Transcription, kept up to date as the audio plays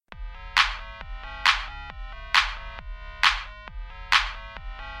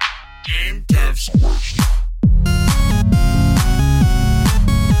Game Devs Quest.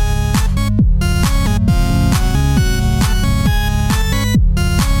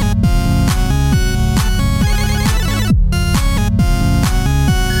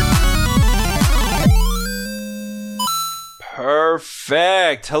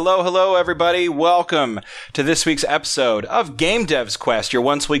 Perfect. Hello, everybody. Welcome to this week's episode of Game Devs Quest, your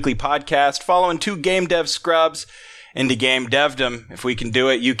once weekly podcast following two game dev scrubs into game devdom. If we can do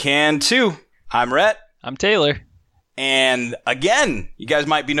it, you can too. I'm Rhett. I'm Taylor. And again, you guys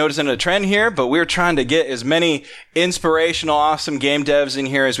might be noticing a trend here, but we're trying to get as many inspirational, awesome game devs in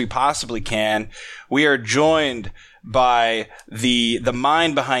here as we possibly can. We are joined by the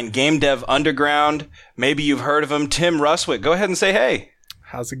mind behind Game Dev Underground. Maybe you've heard of him, Tim Ruswick. Go ahead and say hey.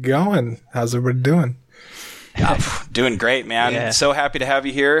 How's it going? How's everybody doing? Doing great, man. Yeah. So happy to have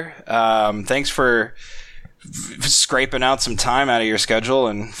you here. Thanks for scraping out some time out of your schedule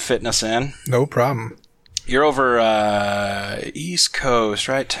and fitting us in. No problem. You're over East Coast,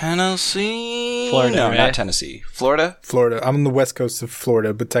 right? Tennessee? Florida, No, right? not Tennessee. Florida? Florida. I'm on the west coast of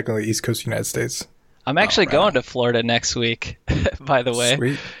Florida, but technically East Coast United States. I'm actually right going on. to Florida next week, by the way.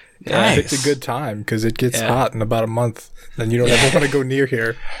 Sweet. Nice. Picked a good time because it gets Yeah. hot in about a month. Then you don't ever want to go near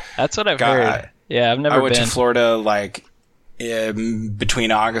here. That's what I've God. heard. Yeah, I've never I went been. to Florida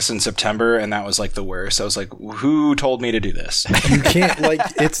between August and September, and that was like the worst. I was like, who told me to do this? You can't,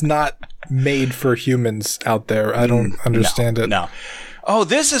 it's not made for humans out there. I don't understand it. No. Oh,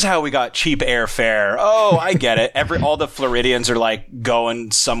 this is how we got cheap airfare. Oh, I get it. All the Floridians are like going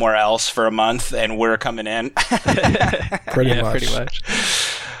somewhere else for a month, and we're coming in. Pretty much. Pretty much.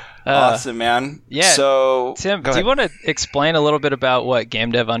 Awesome, man. Yeah. So, Tim, go do you ahead. want to explain a little bit about what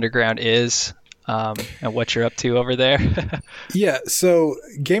Game Dev Underground is and what you're up to over there? Yeah, so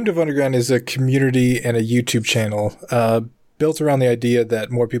Game Dev Underground is a community and a YouTube channel built around the idea that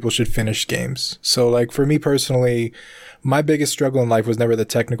more people should finish games. So, like, for me personally, my biggest struggle in life was never the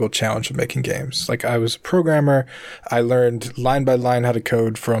technical challenge of making games. Like, I was a programmer. I learned line by line how to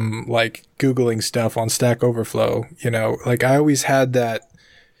code from, like, Googling stuff on Stack Overflow. You know, like, I always had that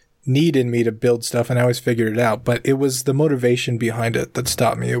need in me to build stuff, and I always figured it out. But it was the motivation behind it that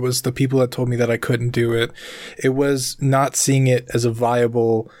stopped me. It was the people that told me that I couldn't do it. It was not seeing it as a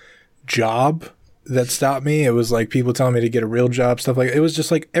viable job that stopped me. It was like people telling me to get a real job, stuff like it was just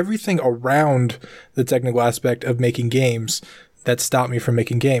like everything around the technical aspect of making games that stopped me from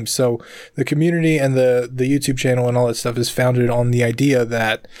making games. So the community and the YouTube channel and all that stuff is founded on the idea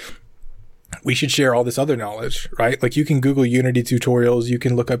that we should share all this other knowledge, right? Like, you can Google Unity tutorials, you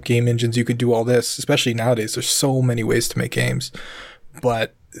can look up game engines, you can do all this, especially nowadays. There's so many ways to make games.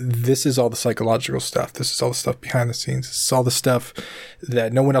 But this is all the psychological stuff. This is all the stuff behind the scenes. This is all the stuff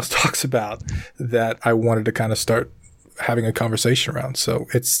that no one else talks about that I wanted to kind of start having a conversation around. So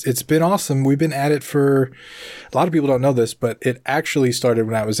it's been awesome. We've been at it for, a lot of people don't know this, but it actually started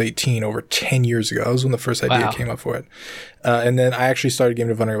when I was 18, over 10 years ago. That was when the first idea Wow. came up for it. And then I actually started Game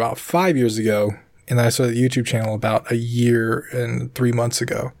Dev Underground about 5 years ago. And then I started the YouTube channel about a year and 3 months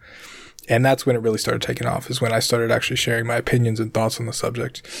ago. And that's when it really started taking off, is when I started actually sharing my opinions and thoughts on the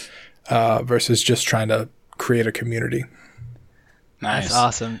subject, versus just trying to create a community. Nice. That's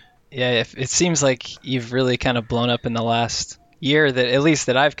awesome. Yeah, it seems like you've really kind of blown up in the last year, that at least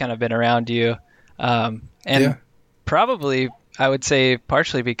that I've kind of been around you. And Yeah. probably, I would say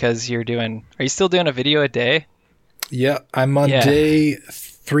partially because are you still doing a video a day? Yeah, I'm on Yeah. day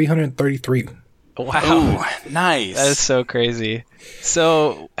 333. Wow. Ooh, nice. That is so crazy.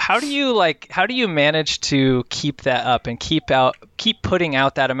 So how do you manage to keep that up and keep putting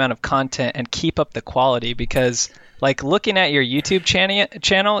out that amount of content and keep up the quality? Because, like, looking at your YouTube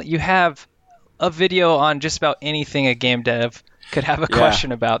channel, you have a video on just about anything a game dev could have a Yeah.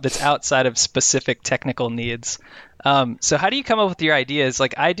 question about that's outside of specific technical needs. So how do you come up with your ideas?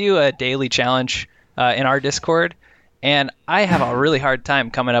 Like, I do a daily challenge in our Discord, and I have a really hard time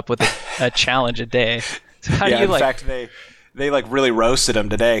coming up with a challenge a day. So how do you in fact, they like really roasted him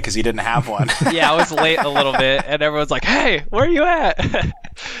today because he didn't have one. Yeah, I was late a little bit, and everyone's like, "Hey, where are you at?"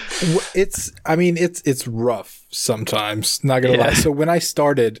 It's rough sometimes, not gonna Yeah. lie. So when I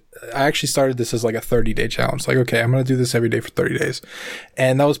actually started this as like a 30-day challenge. Like, okay, I'm gonna do this every day for 30 days.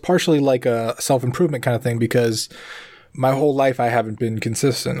 And that was partially like a self-improvement kind of thing, because my whole life I haven't been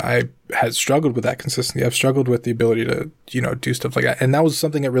consistent. I had struggled with that consistency. I've struggled with the ability to, do stuff like that. And that was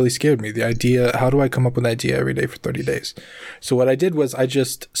something that really scared me. The idea, how do I come up with an idea every day for 30 days? So what I did was I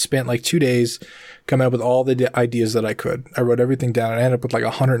just spent like 2 days coming up with all the ideas that I could. I wrote everything down and I ended up with like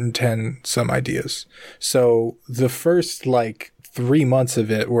 110 some ideas. So the first like 3 months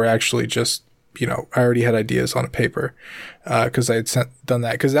of it were actually just I already had ideas on a paper, cause I had done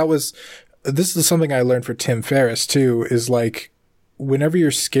that. Cause this is something I learned for Tim Ferriss too, is like, whenever you're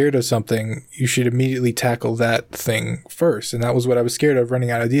scared of something, you should immediately tackle that thing first. And that was what I was scared of,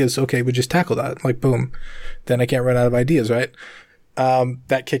 running out of ideas. Okay, but just tackle that. Like, boom. Then I can't run out of ideas, right?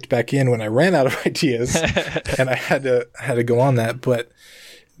 That kicked back in when I ran out of ideas and I had to go on that. But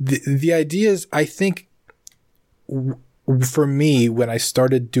the ideas, I think, for me, when I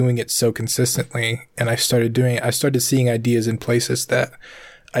started doing it so consistently and I started seeing ideas in places that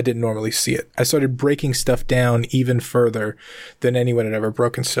I didn't normally see it. I started breaking stuff down even further than anyone had ever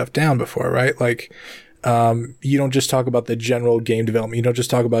broken stuff down before, right? Like, you don't just talk about the general game development. You don't just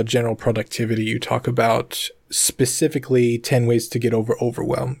talk about general productivity. You talk about specifically 10 ways to get over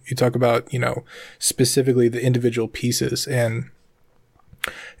overwhelm. You talk about, specifically the individual pieces. And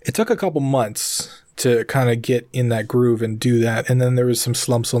it took a couple months to kind of get in that groove and do that. And then there was some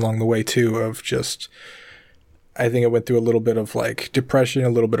slumps along the way too, of just, I think I went through a little bit of like depression, a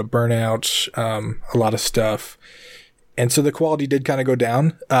little bit of burnout, a lot of stuff. And so the quality did kind of go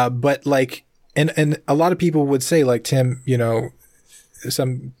down. But like, and a lot of people would say like, Tim,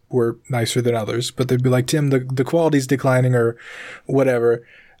 some were nicer than others, but they'd be like, Tim, the quality's declining or whatever.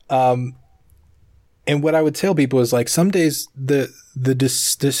 And what I would tell people is like, some days the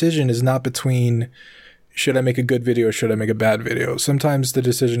decision is not between, should I make a good video or should I make a bad video? Sometimes the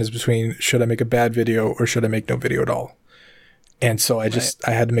decision is between, should I make a bad video or should I make no video at all? And so I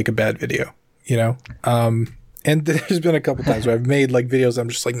had to make a bad video, and there's been a couple times where I've made like videos. I'm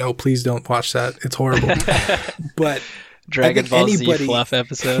just like, no, please don't watch that. It's horrible. But Dragon Ball Z fluff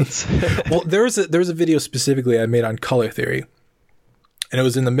episodes. Well, there was a video specifically I made on color theory, and it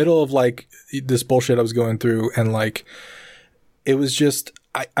was in the middle of like this bullshit I was going through. And like, it was just,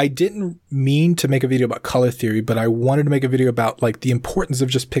 I didn't mean to make a video about color theory, but I wanted to make a video about like the importance of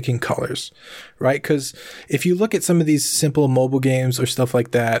just picking colors, right? Because if you look at some of these simple mobile games or stuff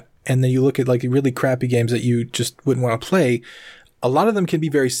like that, and then you look at like really crappy games that you just wouldn't want to play, a lot of them can be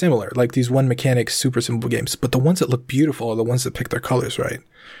very similar, like these one mechanic, super simple games. But the ones that look beautiful are the ones that pick their colors right?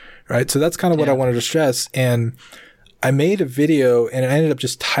 Right? So that's kind of what I wanted to stress. And I made a video and I ended up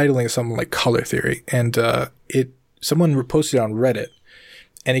just titling something like Color Theory. And someone reposted it on Reddit.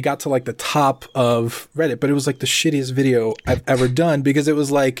 And it got to like the top of Reddit, but it was like the shittiest video I've ever done, because it was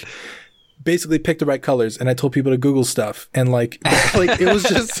like basically pick the right colors. And I told people to Google stuff, and like it was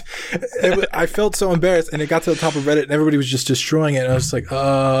just, I felt so embarrassed, and it got to the top of Reddit and everybody was just destroying it. And I was like,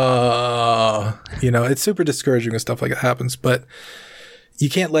 it's super discouraging when stuff like that happens, but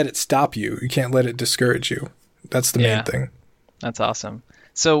you can't let it stop you. You can't let it discourage you. That's the main thing. That's awesome.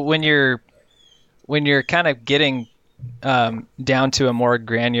 So when you're kind of getting down to a more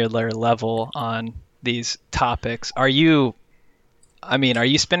granular level on these topics, are you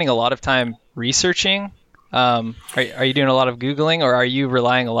spending a lot of time researching? Are you doing a lot of Googling, or are you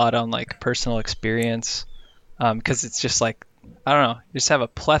relying a lot on like personal experience? Because it's just like, I don't know, you just have a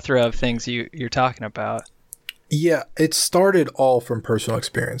plethora of things you're talking about. Yeah, it started all from personal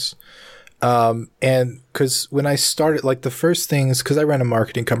experience. And cause when I started, like the first things, cause I ran a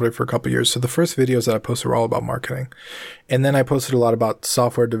marketing company for a couple of years. So the first videos that I posted were all about marketing. And then I posted a lot about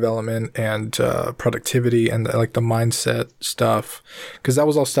software development and, productivity and like the mindset stuff. Cause that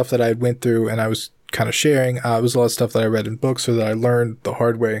was all stuff that I went through and I was kind of sharing. It was a lot of stuff that I read in books or that I learned the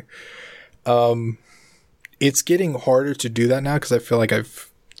hard way. It's getting harder to do that now, cause I feel like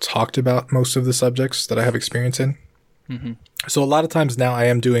I've talked about most of the subjects that I have experience in. Mm-hmm. So a lot of times now I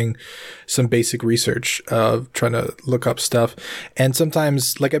am doing some basic research, trying to look up stuff. And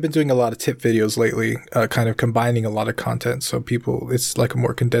sometimes, like I've been doing a lot of tip videos lately, kind of combining a lot of content. So it's like a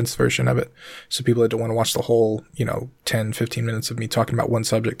more condensed version of it. So people that don't want to watch the whole, 10, 15 minutes of me talking about one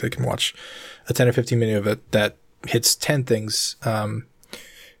subject, they can watch a 10 or 15 minute of it that hits 10 things. And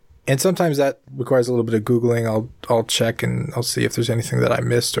sometimes that requires a little bit of Googling. I'll check and I'll see if there's anything that I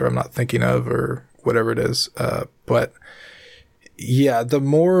missed or I'm not thinking of or whatever it is. But yeah, the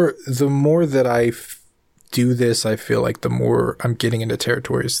more that I do this, I feel like the more I'm getting into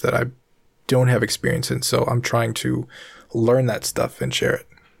territories that I don't have experience in. So I'm trying to learn that stuff and share it.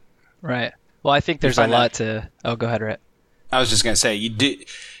 Right. Well, I think there's a lot to. Oh, go ahead, Rhett. I was just going to say,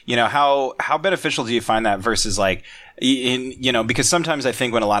 how beneficial do you find that versus like, because sometimes I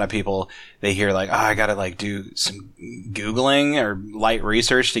think when a lot of people, they hear like, I got to like do some Googling or light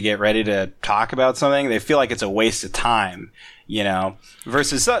research to get ready to talk about something, they feel like it's a waste of time,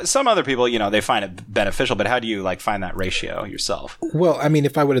 versus some other people, they find it beneficial. But how do you like find that ratio yourself? Well, I mean,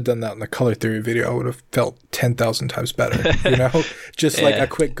 if I would have done that in the color theory video, I would have felt 10,000 times better, just like a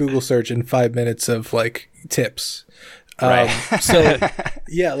quick Google search in 5 minutes of like tips. Right. So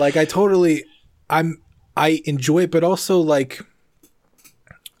yeah, like I totally I enjoy it, but also like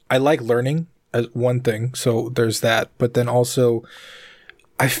I like learning as one thing. So there's that. But then also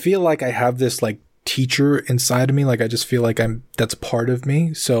I feel like I have this like teacher inside of me. Like I just feel like that's part of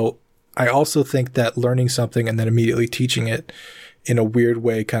me. So I also think that learning something and then immediately teaching it in a weird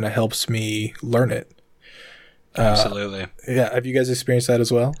way kind of helps me learn it. Absolutely. Yeah. Have you guys experienced that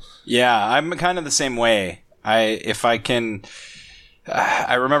as well? Yeah, I'm kind of the same way. I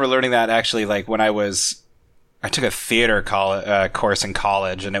remember learning that actually, like when I took a theater course in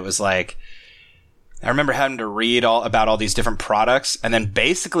college, and it was like, I remember having to read about all these different products and then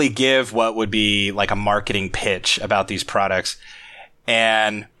basically give what would be like a marketing pitch about these products.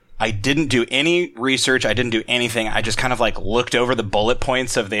 And I didn't do any research. I didn't do anything. I just kind of like looked over the bullet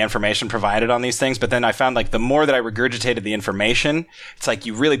points of the information provided on these things. But then I found like the more that I regurgitated the information, it's like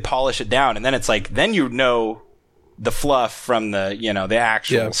you really polish it down. And then it's like, then you know the fluff from the, the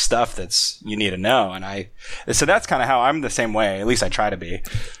actual stuff that's you need to know. And so that's kind of how I'm the same way. At least I try to be.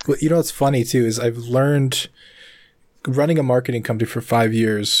 Well, what's funny too is I've learned running a marketing company for 5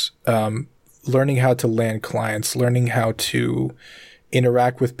 years, learning how to land clients, learning how to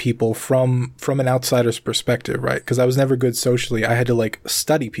interact with people from an outsider's perspective, right? Because I was never good socially. I had to like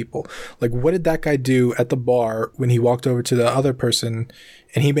study people. Like, what did that guy do at the bar when he walked over to the other person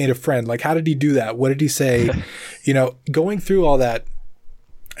and he made a friend? Like, how did he do that? What did he say? Going through all that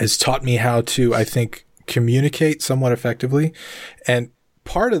has taught me how to, I think, communicate somewhat effectively. And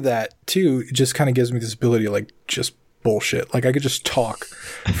part of that too, just kind of gives me this ability to like just bullshit. Like I could just talk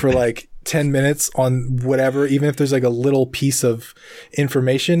for like 10 minutes on whatever, even if there's like a little piece of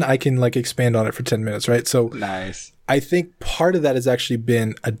information, I can like expand on it for 10 minutes, right? So nice. I think part of that has actually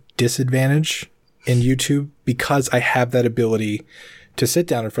been a disadvantage in YouTube because I have that ability to sit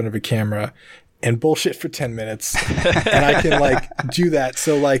down in front of a camera and bullshit for 10 minutes and I can like do that.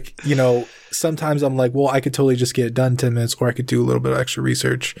 So like, sometimes I'm like, well, I could totally just get it done in 10 minutes, or I could do a little bit of extra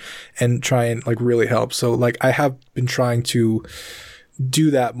research and try and like really help. So like I have been trying to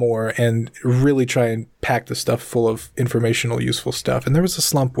do that more and really try and pack the stuff full of informational, useful stuff. And there was a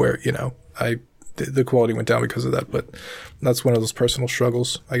slump where, the quality went down because of that, but that's one of those personal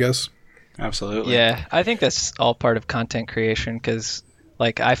struggles, I guess. Absolutely. Yeah. I think that's all part of content creation because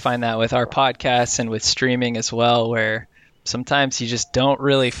like I find that with our podcasts and with streaming as well, where sometimes you just don't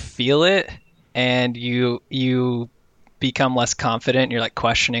really feel it and you become less confident. You're like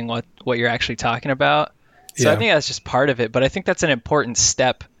questioning what you're actually talking about. So I think that's just part of it. But I think that's an important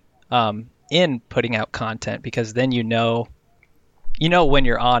step in putting out content because then you know when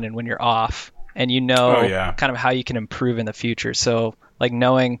you're on and when you're off and kind of how you can improve in the future. So like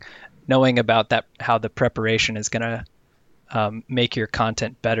knowing about that, how the preparation is going to make your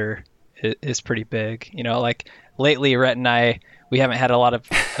content better is pretty big. Like lately, Rhett and I, we haven't had a lot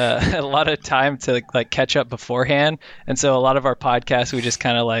of time to like catch up beforehand. And so a lot of our podcasts, we just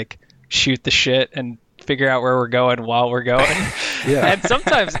kind of like shoot the shit and figure out where we're going while we're going. And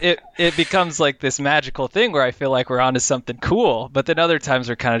sometimes it becomes like this magical thing where I feel like we're onto something cool, but then other times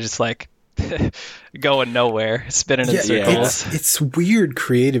we're kind of just like going nowhere, spinning in circles. It's weird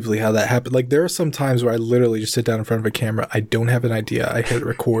creatively how that happened. Like there are some times where I literally just sit down in front of a camera, I don't have an idea, I hit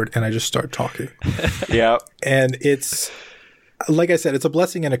record and I just start talking. Yeah. And it's like I said, it's a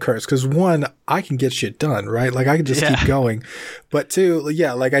blessing and a curse because one, I can get shit done, right? Like I can just keep going. But two,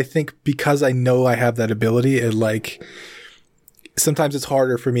 like I think because I know I have that ability, it like sometimes it's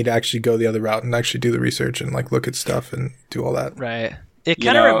harder for me to actually go the other route and actually do the research and like look at stuff and do all that. Right. It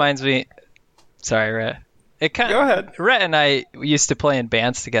kind of reminds me. Sorry, Rhett. Go ahead. Rhett and I used to play in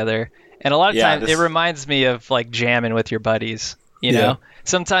bands together, and a lot of times it reminds me of like jamming with your buddies. You know,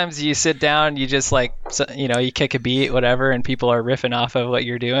 sometimes you sit down, you just like, you kick a beat, whatever, and people are riffing off of what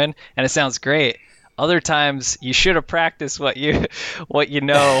you're doing, and it sounds great. Other times you should have practiced what you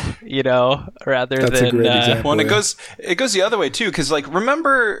know, rather That's than. A great example, well, and it goes the other way too, because like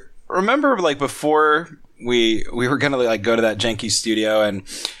remember like before we were gonna like go to that janky studio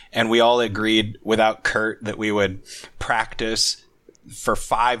and we all agreed without Kurt that we would practice for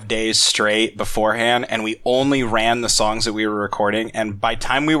 5 days straight beforehand, and we only ran the songs that we were recording, and by the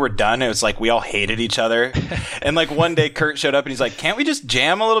time we were done it was like we all hated each other. And like one day Kurt showed up and he's like, can't we just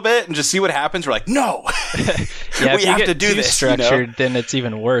jam a little bit and just see what happens? We're like, no. We have to do this structured, then it's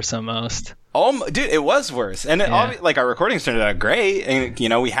even worse almost. Oh, dude, it was worse. And like our recordings turned out great, and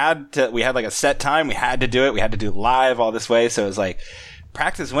we had like a set time, we had to do it live all this way, so it was like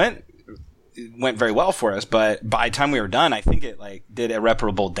practice went very well for us, but by the time we were done, I think it like did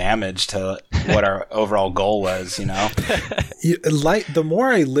irreparable damage to what our overall goal was, Like the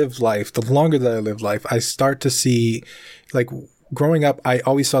more I live life, the longer that I live life, I start to see like growing up, I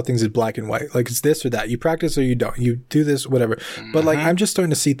always saw things in black and white. Like, it's this or that. You practice or you don't. You do this, whatever. But like, I'm just starting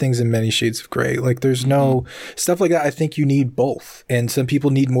to see things in many shades of gray. Like, there's no stuff like that. I think you need both. And some people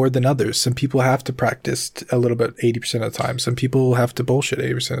need more than others. Some people have to practice a little bit 80% of the time. Some people have to bullshit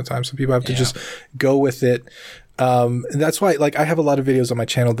 80% of the time. Some people have to just go with it. And that's why, like, I have a lot of videos on my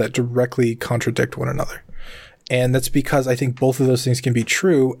channel that directly contradict one another. And that's because I think both of those things can be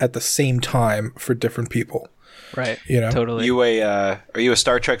true at the same time for different people. Right. You know, totally. Are you a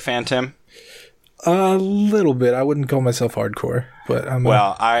Star Trek fan, Tim? A little bit. I wouldn't call myself hardcore, but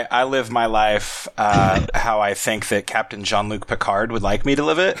I live my life how I think that Captain Jean-Luc Picard would like me to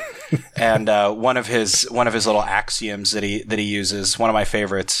live it. And one of his little axioms that he uses, one of my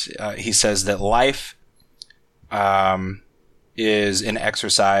favorites, he says that life is an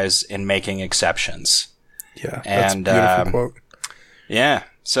exercise in making exceptions. Yeah, that's a beautiful quote. Yeah,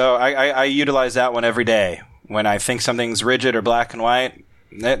 so I utilize that one every day. When I think something's rigid or black and white,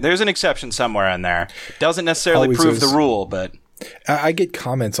 there's an exception somewhere in there. Doesn't necessarily Always prove is. the rule, but... I get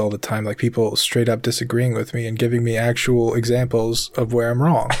comments all the time, like people straight up disagreeing with me and giving me actual examples of where I'm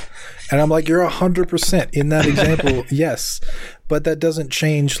wrong. And I'm like, you're 100% in that example, yes. But that doesn't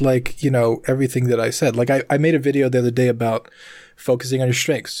change, like, you know, everything that I said. Like, I made a video the other day about focusing on your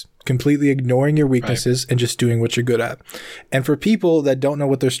strengths, completely ignoring your weaknesses, and just doing what you're good at. And for people that don't know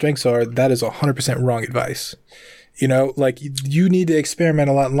what their strengths are, that is 100% wrong advice. You know, like, you need to experiment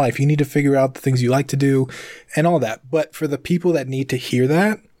a lot in life. You need to figure out the things you like to do and all that. But for the people that need to hear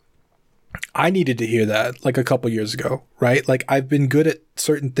that, I needed to hear that like a couple years ago, right? Like, I've been good at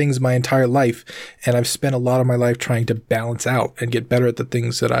certain things my entire life, and I've spent a lot of my life trying to balance out and get better at the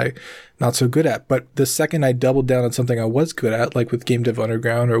things that I'm not so good at. But the second I doubled down on something I was good at, like with Game Dev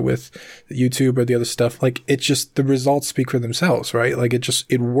Underground or with YouTube or the other stuff, like, it just, the results speak for themselves, right? Like,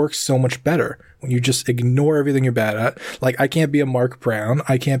 it works so much better when you just ignore everything you're bad at. Like, I can't be a Mark Brown.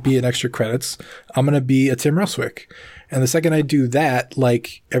 I can't be an extra credits. I'm going to be a Tim Ruswick. And the second I do that,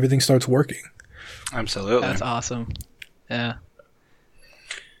 like, everything starts working. Absolutely. That's awesome. Yeah.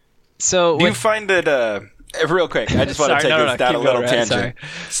 So do you find it real quick, I just want to take us down a little tangent.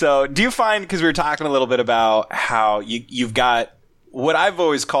 So do you find, because we were talking a little bit about how you've got what I've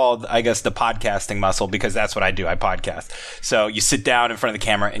always called, I guess, the podcasting muscle, because that's what I do. I podcast. So you sit down in front of the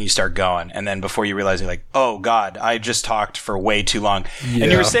camera and you start going. And then before you realize, you're like, oh God, I just talked for way too long. Yeah.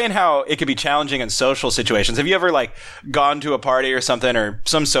 And you were saying how it could be challenging in social situations. Have you ever like gone to a party or something or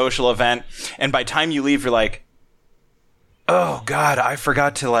some social event, and by the time you leave, you're like, oh God, I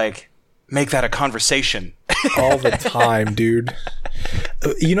forgot to like make that a conversation. All the time, dude.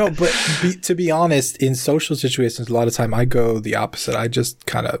 You know, but to be honest, in social situations, a lot of time I go the opposite. I just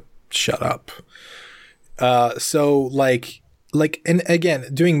kind of shut up. So like, and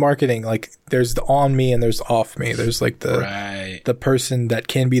again, doing marketing, like, there's the on me and there's the off me. There's like the person that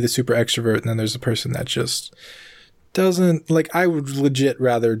can be the super extrovert, and then there's the person that just doesn't. Like, I would legit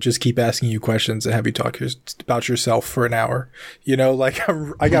rather just keep asking you questions and have you talk about yourself for an hour. You know, like,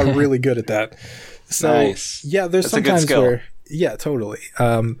 I got really good at that. So nice. Yeah, there's sometimes where, yeah, totally.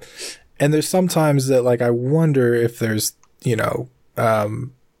 And there's sometimes that, like, I wonder if there's, you know,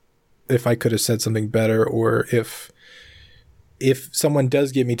 if I could have said something better, or if someone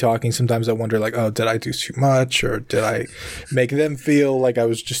does get me talking, sometimes I wonder, like, oh, did I do too much, or did I make them feel like I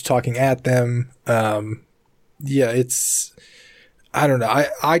was just talking at them? Yeah, I don't know.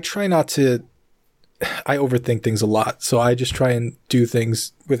 I try not to, I overthink things a lot. So I just try and do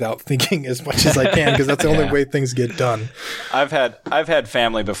things without thinking as much as I can, because that's the only way things get done. I've had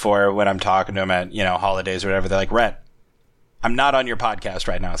family before, when I'm talking to them at, you know, holidays or whatever, they're like, Rhett, I'm not on your podcast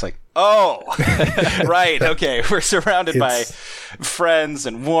right now. It's like, oh, right. Okay. We're surrounded by friends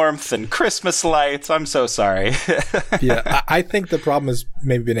and warmth and Christmas lights. I'm so sorry. Yeah. I think the problem has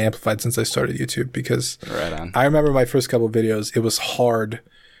maybe been amplified since I started YouTube, because right on. I remember my first couple of videos, it was hard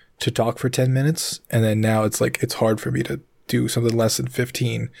to talk for 10 minutes. And then now it's like, it's hard for me to do something less than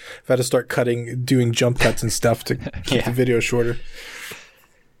 15. I've had to start doing jump cuts and stuff to keep the video shorter.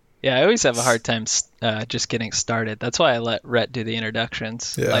 Yeah, I always have a hard time just getting started. That's why I let Rhett do the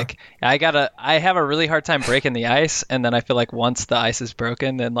introductions. Yeah. Like, I have a really hard time breaking the ice, and then I feel like once the ice is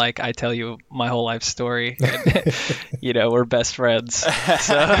broken, then like I tell you my whole life story. And, you know, we're best friends.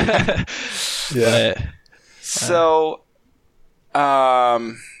 So, yeah. So,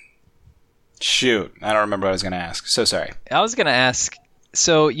 shoot, I don't remember what I was going to ask. So sorry. I was going to ask.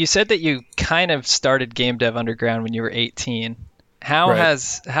 So you said that you kind of started Game Dev Underground when you were 18. How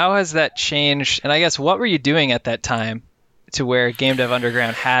has that changed? And I guess, what were you doing at that time to where Game Dev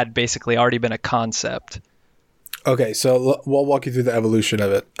Underground had basically already been a concept? Okay, so we'll walk you through the evolution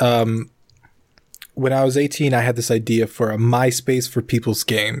of it. when I was 18, I had this idea for a MySpace for people's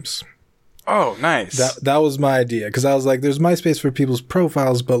games. Oh, nice. That was my idea, because I was like, there's MySpace for people's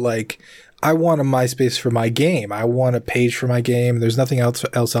profiles, but like, I want a MySpace for my game. I want a page for my game. There's nothing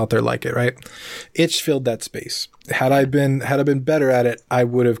else out there like it, right? Itch filled that space. Had I been better at it, I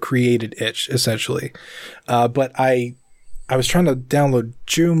would have created Itch, essentially. But I was trying to download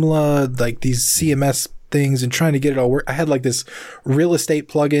Joomla, like these CMS things, and trying to get it all work. I had like this real estate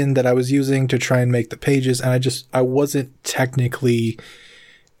plugin that I was using to try and make the pages, and I wasn't technically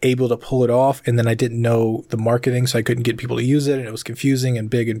able to pull it off, and then I didn't know the marketing, so I couldn't get people to use it, and it was confusing and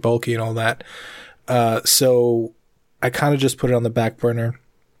big and bulky and all that. So I kind of just put it on the back burner,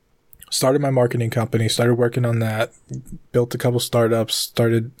 started my marketing company, started working on that, built a couple startups,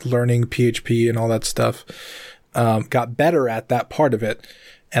 started learning PHP and all that stuff, got better at that part of it,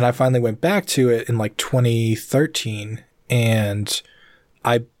 and I finally went back to it in like 2013, and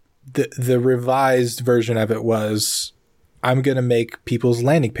the revised version of it was, I'm going to make people's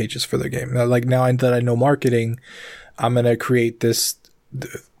landing pages for their game. Like, now that I know marketing, I'm going to create this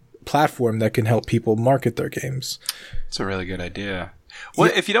platform that can help people market their games. It's a really good idea.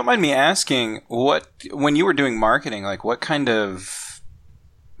 What, if you don't mind me asking, when you were doing marketing, like what kind of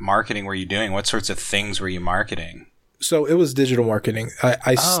marketing were you doing? What sorts of things were you marketing? So it was digital marketing.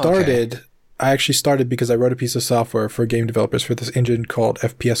 I actually started because I wrote a piece of software for game developers for this engine called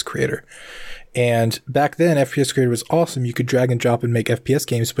FPS Creator. And back then, FPS Creator was awesome. You could drag and drop and make FPS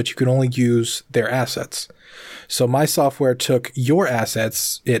games, but you could only use their assets. So my software took your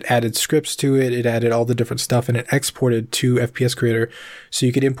assets, it added scripts to it, it added all the different stuff, and it exported to FPS Creator so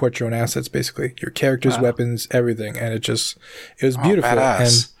you could import your own assets, basically. Your characters, weapons, everything. And it was beautiful.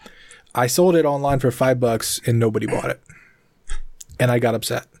 And I sold it online for $5 and nobody bought it. And I got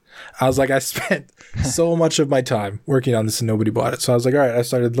upset. I was like, I spent so much of my time working on this and nobody bought it. So I was like, all right, I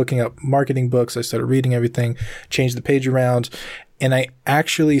started looking up marketing books. I started reading everything, changed the page around. And I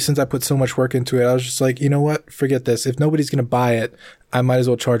actually, since I put so much work into it, I was just like, you know what? Forget this. If nobody's going to buy it, I might as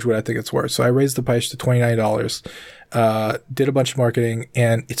well charge what I think it's worth. So I raised the price to $29, did a bunch of marketing,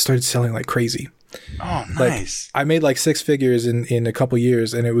 and it started selling like crazy. Oh, nice. Like, I made like 6 figures in a couple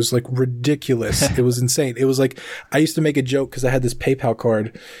years, and it was like ridiculous. It was insane. It was like, I used to make a joke because I had this PayPal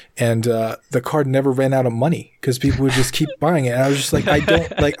card, and the card never ran out of money because people would just keep buying it. And I was just like,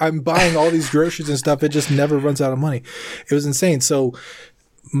 I'm buying all these groceries and stuff. It just never runs out of money. It was insane. So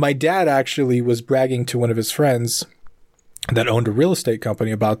my dad actually was bragging to one of his friends that owned a real estate company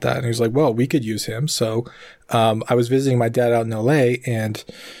about that. And he was like, well, we could use him. So I was visiting my dad out in LA, and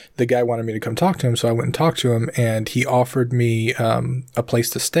the guy wanted me to come talk to him. So I went and talked to him, and he offered me a place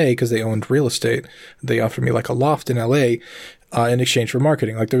to stay because they owned real estate. They offered me like a loft in LA in exchange for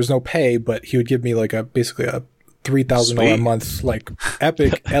marketing. Like, there was no pay, but he would give me like basically a $3,000 a month, like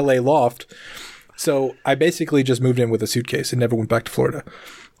epic LA loft. So I basically just moved in with a suitcase and never went back to Florida.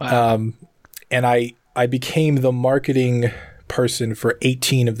 Wow. And I became the marketing person for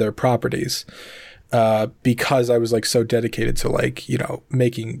 18 of their properties, because I was like so dedicated to like, you know,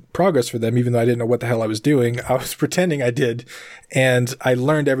 making progress for them, even though I didn't know what the hell I was doing. I was pretending I did, and I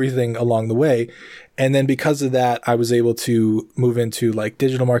learned everything along the way. And then because of that, I was able to move into like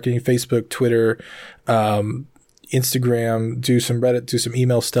digital marketing, Facebook, Twitter, Instagram, do some Reddit, do some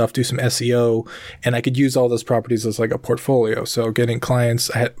email stuff, do some SEO, and I could use all those properties as like a portfolio. So getting clients,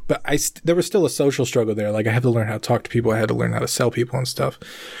 there was still a social struggle there. Like, I had to learn how to talk to people. I had to learn how to sell people and stuff.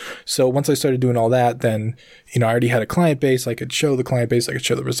 So once I started doing all that, then, you know, I already had a client base. I could show the client base, I could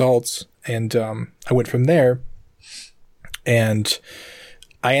show the results. And, I went from there, and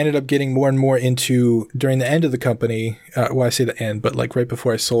I ended up getting more and more into, during the end of the company, well, I say the end, but like right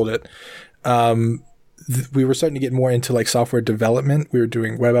before I sold it, we were starting to get more into like software development. We were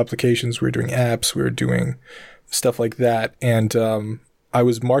doing web applications, we were doing apps, we were doing stuff like that. And I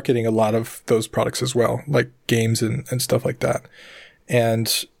was marketing a lot of those products as well, like games and stuff like that.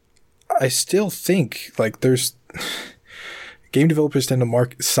 And I still think like there's game developers tend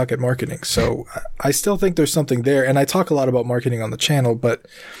to suck at marketing. So I still think there's something there. And I talk a lot about marketing on the channel, but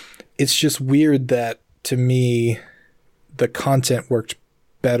it's just weird that, to me, the content worked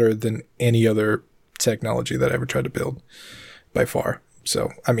better than any other technology that I ever tried to build by far.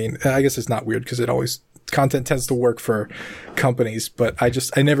 So, I mean, I guess it's not weird because content tends to work for companies, but I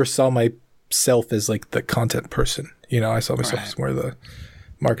never saw myself as like the content person. You know, I saw myself as more the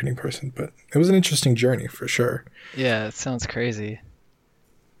marketing person, but it was an interesting journey for sure. Yeah, it sounds crazy.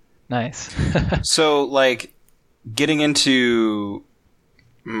 Nice. So, like, getting into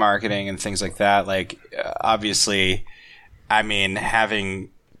marketing and things like that, like, obviously, I mean, having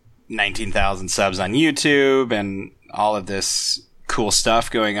 19,000 subs on YouTube and all of this cool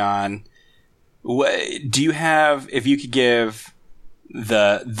stuff going on, do you have, if you could give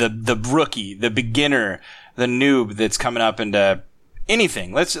the rookie, the beginner, the noob that's coming up into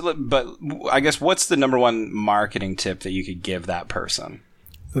anything, but I guess what's the number one marketing tip that you could give that person?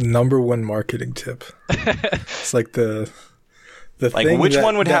 The number one marketing tip. It's like the like thing which that,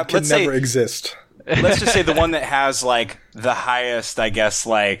 one would that have, can never exist. Let's just say the one that has like the highest, I guess,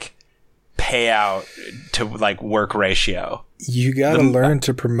 like payout to like work ratio. You got to learn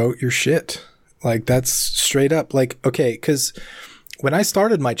to promote your shit. Like that's straight up. Like, okay, because when I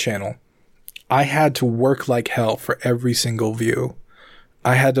started my channel, I had to work like hell for every single view.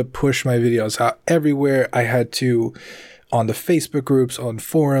 I had to push my videos out everywhere. I had to, on the Facebook groups, on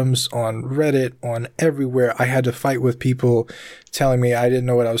forums, on Reddit, on everywhere, I had to fight with people telling me I didn't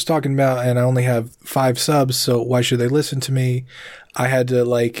know what I was talking about and I only have 5 subs, so why should they listen to me? I had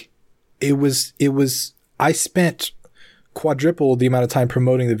to I spent quadruple the amount of time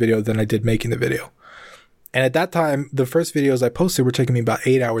promoting the video than I did making the video. And at that time, the first videos I posted were taking me about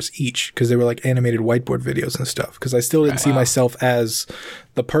 8 hours each because they were like animated whiteboard videos and stuff. Because I still didn't see myself as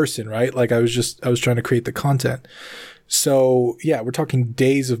the person, right? Like I was trying to create the content. So yeah, we're talking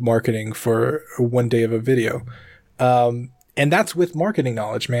days of marketing for one day of a video. And that's with marketing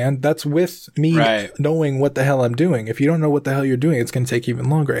knowledge, man. That's with me knowing what the hell I'm doing. If you don't know what the hell you're doing, it's going to take even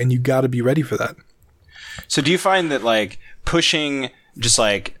longer, and you got to be ready for that. So do you find that like pushing just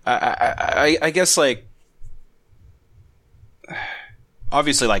like, I guess like,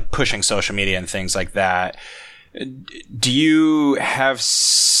 obviously like pushing social media and things like that, do you have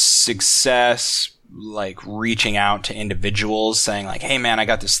success like reaching out to individuals saying like, hey man, I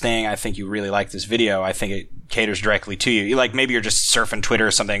got this thing, I think you really like this video, I think it caters directly to you? Like maybe you're just surfing Twitter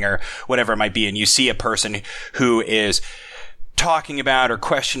or something or whatever it might be, and you see a person who is talking about or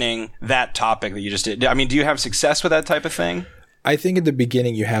questioning that topic that you just did. I mean, do you have success with that type of thing? I think in the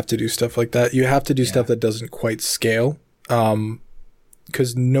beginning you have to do stuff like that. You have to do stuff that doesn't quite scale.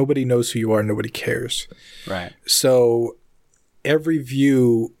 Because nobody knows who you are, nobody cares. Right. So every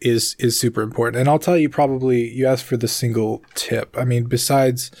view is super important. And I'll tell you, probably you asked for the single tip. I mean,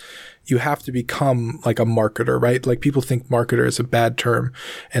 besides, you have to become like a marketer, right? Like people think marketer is a bad term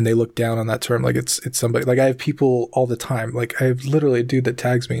and they look down on that term. Like it's somebody, like I have people all the time. Like I have literally a dude that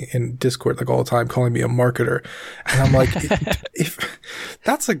tags me in Discord like all the time calling me a marketer. And I'm like, if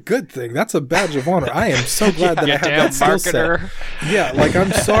that's a good thing, that's a badge of honor. I am so glad that I have that skill set. Yeah. Like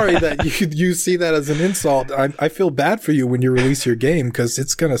I'm sorry that you see that as an insult. I feel bad for you when you release your game because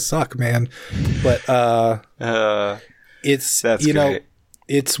it's going to suck, man. But, it's, that's you know, great.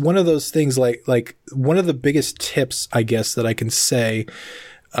 It's one of those things like one of the biggest tips, I guess, that I can say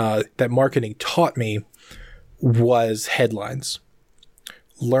that marketing taught me was headlines.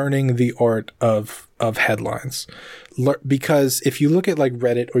 Learning the art of headlines. Because if you look at like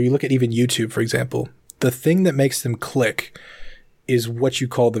Reddit or you look at even YouTube, for example, the thing that makes them click is what you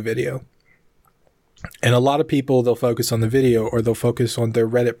call the video. And a lot of people, they'll focus on the video or they'll focus on their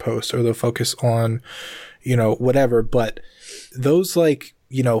Reddit post or they'll focus on, you know, whatever. But those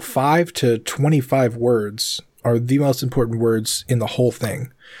 5 to 25 words are the most important words in the whole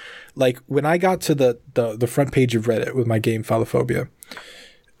thing. Like when I got to the front page of Reddit with my game Phallophobia,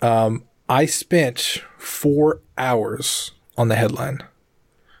 I spent 4 hours on the headline.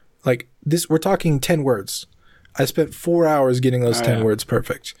 Like this, we're talking 10 words. I spent 4 hours getting those 10 words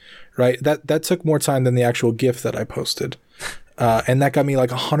perfect, right? That took more time than the actual GIF that I posted. And that got me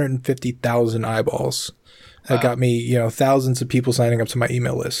like 150,000 eyeballs. That got me, thousands of people signing up to my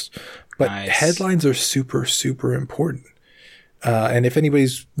email list. But headlines are super, super important. And if anybody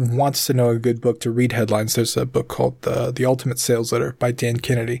wants to know a good book to read headlines, there's a book called The Ultimate Sales Letter by Dan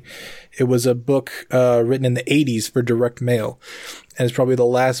Kennedy. It was a book written in the 80s for direct mail. And it's probably the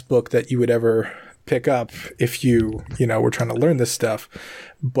last book that you would ever pick up if you were trying to learn this stuff.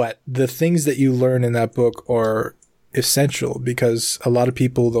 But the things that you learn in that book are essential because a lot of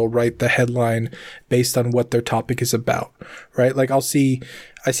people, they'll write the headline based on what their topic is about, right? Like I see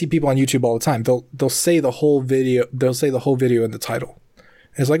people on YouTube all the time. They'll say the whole video in the title.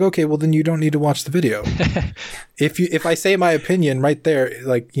 And it's like, okay, well then you don't need to watch the video. If I say my opinion right there,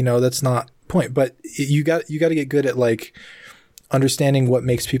 that's not point, but you got to get good at like understanding what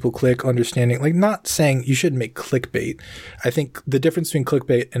makes people click, understanding, like not saying you shouldn't make clickbait. I think the difference between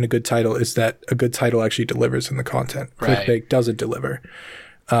clickbait and a good title is that a good title actually delivers in the content. Right. Clickbait doesn't deliver.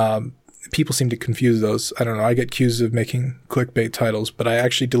 People seem to confuse those. I don't know. I get accused of making clickbait titles, but I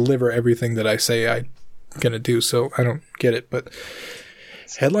actually deliver everything that I say I'm going to do. So I don't get it, but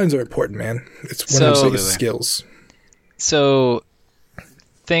headlines are important, man. It's one of the biggest skills. So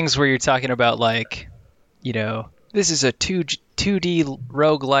things where you're talking about like, this is a 2D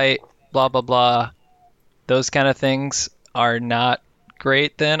roguelite blah blah blah, those kind of things are not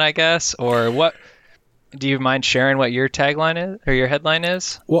great then, I guess? Or what? Do you mind sharing what your tagline is or your headline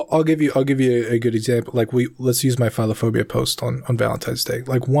is? Well, I'll give you a good example. Like let's use my Philophobia post on Valentine's Day.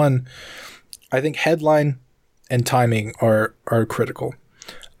 Like one, I think headline and timing are critical.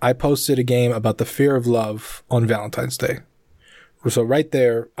 I posted a game about the fear of love on Valentine's Day. So right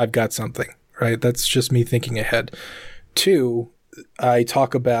there, I've got something, right? That's just me thinking ahead. Two, I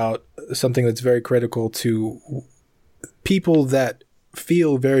talk about something that's very critical to people that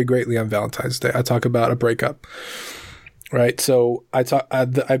feel very greatly on Valentine's Day. I talk about a breakup, right? So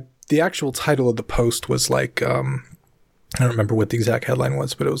the actual title of the post was like, I don't remember what the exact headline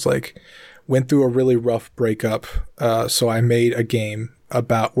was, but it was like, went through a really rough breakup. So I made a game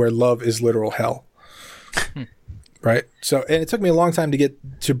about where love is literal hell. Right. So, and it took me a long time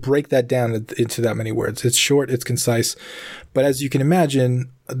to break that down into that many words. It's short, it's concise, but as you can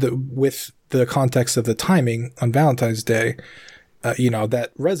imagine, with the context of the timing on Valentine's Day,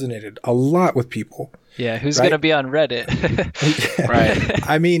 that resonated a lot with people. Yeah, who's going to be on Reddit? Right.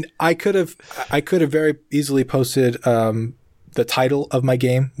 I mean, I could have very easily posted the title of my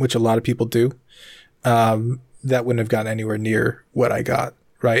game, which a lot of people do. That wouldn't have gotten anywhere near what I got.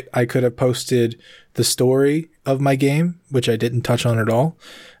 Right. I could have posted the story of my game, which I didn't touch on at all.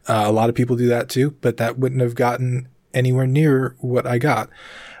 A lot of people do that too, but that wouldn't have gotten anywhere near what I got.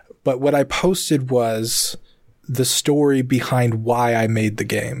 But what I posted was the story behind why I made the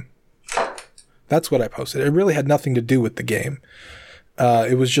game. That's what I posted. It really had nothing to do with the game.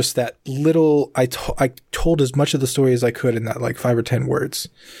 It was just that little, I told as much of the story as I could in that like 5 or 10 words.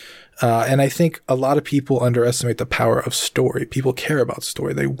 And I think a lot of people underestimate the power of story. People care about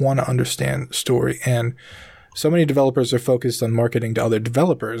story. They want to understand story. And so many developers are focused on marketing to other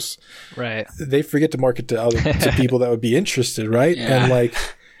developers. Right. They forget to market to people that would be interested, right? Yeah. And like,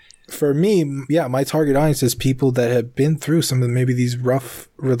 for me, my target audience is people that have been through some of maybe these rough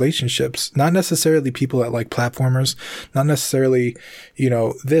relationships. Not necessarily people that like platformers, not necessarily,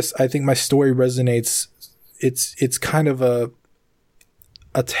 this. I think my story resonates. It's kind of a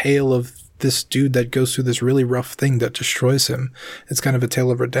tale of this dude that goes through this really rough thing that destroys him. It's kind of a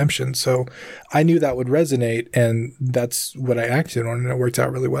tale of redemption. So I knew that would resonate, and that's what I acted on, and it worked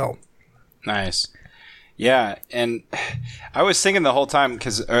out really well. Nice. Yeah, and I was thinking the whole time,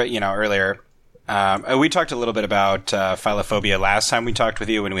 because, earlier, we talked a little bit about Philophobia last time we talked with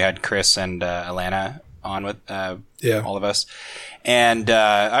you when we had Chris and Alana on with all of us. And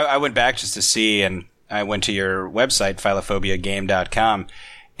I went back just to see, and I went to your website, philophobiagame.com,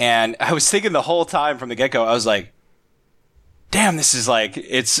 and I was thinking the whole time from the get-go, I was like, damn, this is like,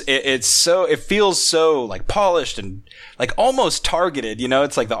 it feels so like polished and like almost targeted,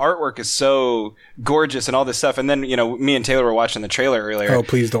 it's like the artwork is so gorgeous and all this stuff. And then, me and Taylor were watching the trailer earlier. Oh,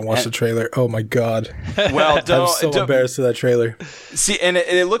 please don't watch the trailer. Oh my God. Well, I'm so embarrassed of that trailer. See, and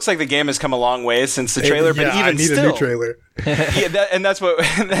it looks like the game has come a long way since the trailer, but even I need still, a new trailer. Yeah, that's what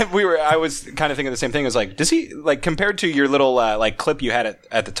I was kind of thinking the same thing. I was like, does he, like, compared to your little like clip you had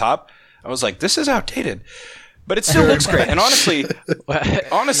at the top, I was like, this is outdated. But it still looks great. And honestly,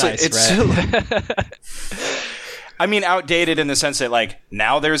 Nice, it's still, I mean, outdated in the sense that, like,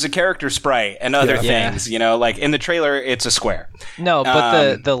 now there's a character sprite and other things, like in the trailer, it's a square. No,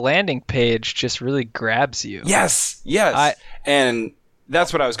 but the landing page just really grabs you. Yes. And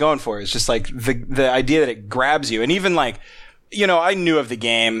that's what I was going for. It's just like the idea that it grabs you. And even like, I knew of the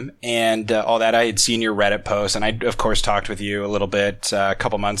game and all that. I had seen your Reddit post, and I, of course, talked with you a little bit a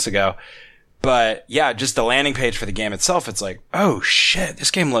couple months ago. But yeah, just the landing page for the game itself, it's like, oh shit, this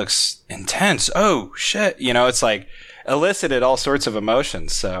game looks intense. Oh shit. It's like elicited all sorts of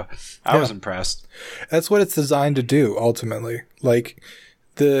emotions. So I was impressed. That's what it's designed to do, ultimately. Like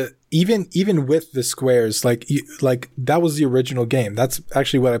even with the squares, like that was the original game. That's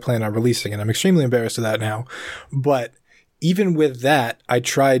actually what I plan on releasing, and I'm extremely embarrassed of that now. But even with that, I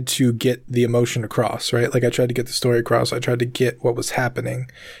tried to get the emotion across, right? Like I tried to get the story across. I tried to get what was happening.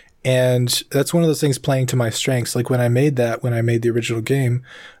 And that's one of those things playing to my strengths. Like when I made the original game,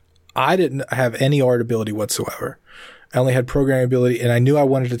 I didn't have any art ability whatsoever. I only had programming ability, and I knew I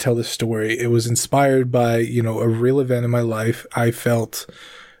wanted to tell this story. It was inspired by, a real event in my life. I felt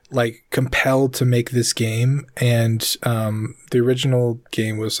like compelled to make this game, and the original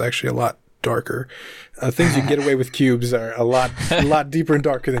game was actually a lot darker. Things you can get away with cubes are a lot deeper and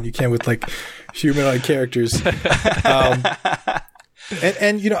darker than you can with like humanoid characters.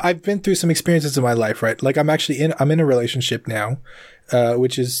 And I've been through some experiences in my life, right? Like I'm in a relationship now,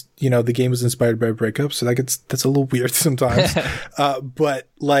 which is, the game was inspired by a breakup. So that's a little weird sometimes. But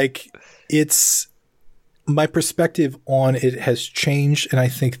like my perspective on it has changed, and I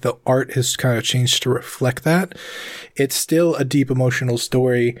think the art has kind of changed to reflect that. It's still a deep emotional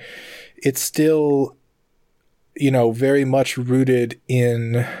story. It's still, very much rooted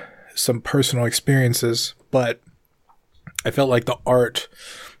in some personal experiences, but I felt like the art,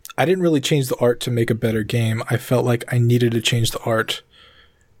 I didn't really change the art to make a better game. I felt like I needed to change the art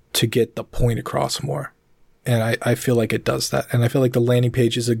to get the point across more. And I feel like it does that. And I feel like the landing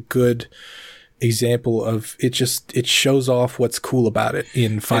page is a good example of it. It shows off what's cool about it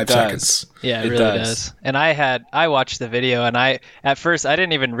in 5 seconds. Yeah, it really does. And I watched the video, and at first I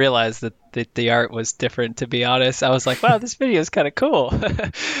didn't even realize that the art was different, to be honest. I was like, wow, this video is kind of cool.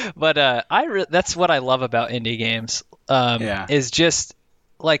 But that's what I love about indie games. Is just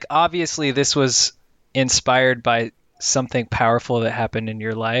like, obviously this was inspired by something powerful that happened in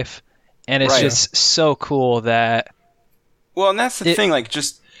your life, and it's just so cool that. Well, and that's the thing, like,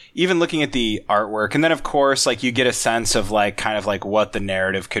 just even looking at the artwork, and then of course, like, you get a sense of like kind of like what the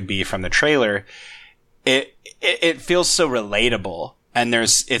narrative could be from the trailer. It feels so relatable, and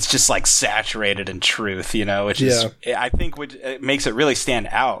it's just like saturated in truth, which is, I think, it makes it really stand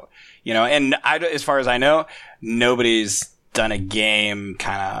out, and as far as I know, nobody's done a game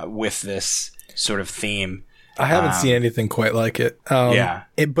kind of with this sort of theme. I haven't seen anything quite like it.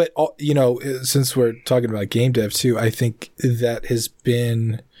 But since we're talking about game dev too, I think that has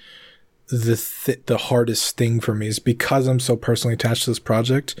been the hardest thing for me, is because I'm so personally attached to this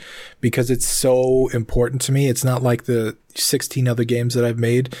project, because it's so important to me. It's not like the 16 other games that I've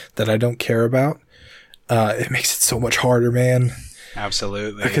made that I don't care about. It makes it so much harder, man.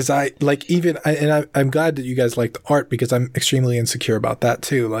 Absolutely. Because I'm glad that you guys like the art, because I'm extremely insecure about that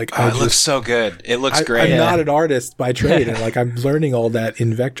too. Like, it looks so good. It looks great. I'm not an artist by trade, and like, I'm learning all that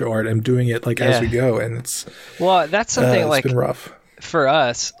in vector art. I'm doing it as we go, and it's that's something it's been rough for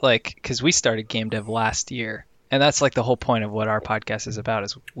us, like, because we started game dev last year, and that's like the whole point of what our podcast is about,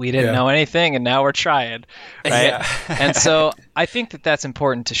 is we didn't know anything, and now we're trying, right? Yeah. And so I think that that's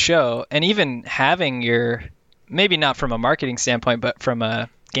important to show, and even having maybe not from a marketing standpoint, but from a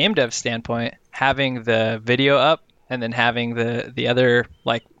game dev standpoint, having the video up and then having the other,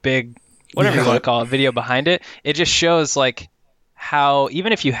 like, big, whatever you want to call it, video behind it, it just shows like how,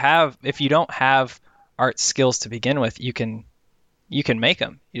 even if you don't have art skills to begin with, you can make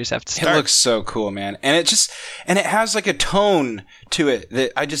them. You just have to start. It looks so cool, man. And it has like a tone to it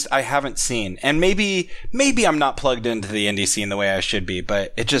that I haven't seen. And maybe I'm not plugged into the indie scene the way I should be,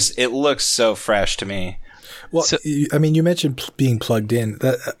 but it looks so fresh to me. Well, you mentioned being plugged in.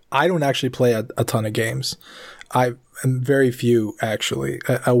 I don't actually play a ton of games. I'm very few, actually.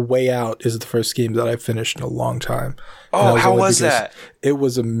 A Way Out is the first game that I've finished in a long time. Oh, how was that? It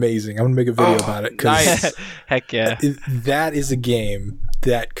was amazing. I'm going to make a video about it. Nice. Heck yeah. That is a game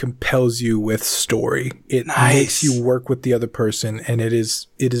that compels you with story. It makes you work with the other person, and it is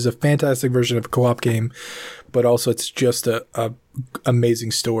a fantastic version of a co-op game, but also it's just a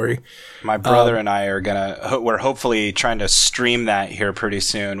amazing story. My brother and I we're hopefully trying to stream that here pretty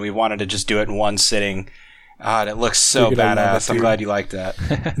soon. We wanted to just do it in one sitting. It looks so badass. I'm glad you like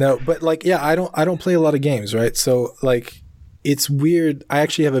that. No, but I don't play a lot of games, right? So like, it's weird. I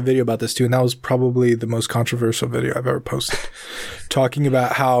actually have a video about this too, and that was probably the most controversial video I've ever posted, talking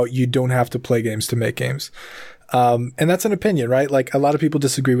about how you don't have to play games to make games. And that's an opinion, right? Like, a lot of people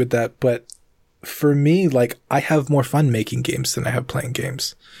disagree with that, but for me, like, I have more fun making games than I have playing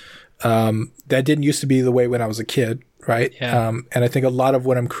games. That didn't used to be the way when I was a kid, right? Yeah. And I think a lot of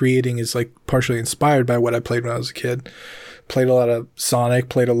what I'm creating is like partially inspired by what I played when I was a kid. Played a lot of Sonic,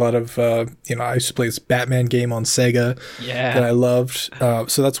 played a lot of, I used to play this Batman game on Sega that I loved.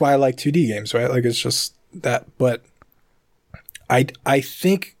 So that's why I like 2D games, right? Like, it's just that. But I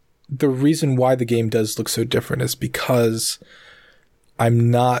think the reason why the game does look so different is because I'm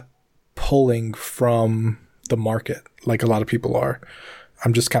not pulling from the market like a lot of people are.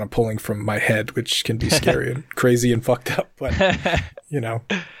 I'm just kind of pulling from my head, which can be scary and crazy and fucked up, but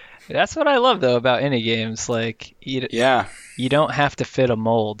That's what I love though about indie games. Like, you don't have to fit a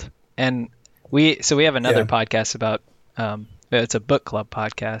mold. And we have another podcast about it's a book club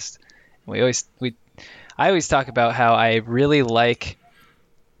podcast. I always talk about how I really like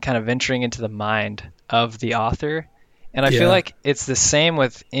kind of venturing into the mind of the author. And I feel like it's the same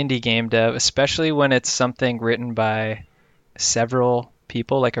with indie game dev, especially when it's something written by several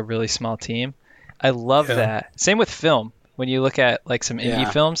people, like a really small team. I love that. Same with film. When you look at like some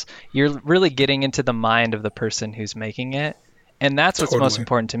indie films, you're really getting into the mind of the person who's making it. And that's what's most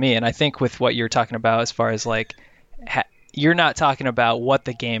important to me. And I think with what you're talking about as far as like you're not talking about what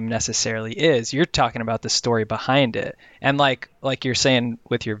the game necessarily is. You're talking about the story behind it. And like you're saying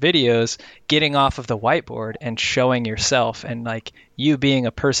with your videos, getting off of the whiteboard and showing yourself and like you being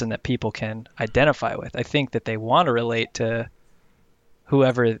a person that people can identify with. I think that they want to relate to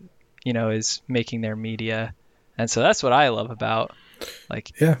whoever, is making their media. And so that's what I love about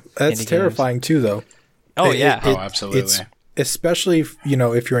that's terrifying games. too though. Oh yeah. Absolutely. Especially if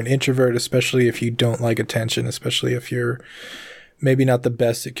you're an introvert, especially if you don't like attention, especially if you're maybe not the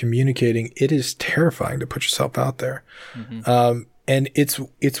best at communicating, it is terrifying to put yourself out there. Mm-hmm. And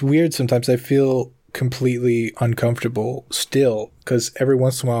it's weird sometimes. I feel completely uncomfortable still because every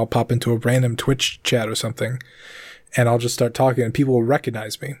once in a while I'll pop into a random Twitch chat or something and I'll just start talking and people will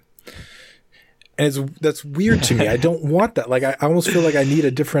recognize me. And that's weird to me. I don't want that. Like I almost feel like I need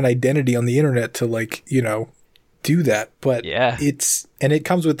a different identity on the internet to do that, but it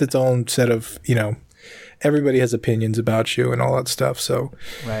comes with its own set of, everybody has opinions about you and all that stuff. So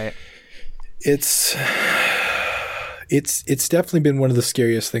right. It's definitely been one of the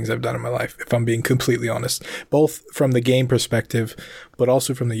scariest things I've done in my life, if I'm being completely honest, both from the game perspective, but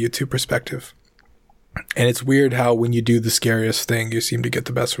also from the YouTube perspective. And it's weird how when you do the scariest thing, you seem to get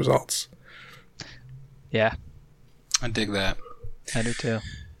the best results. Yeah. I dig that. I do too.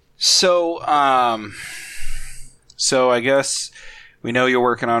 So I guess we know you're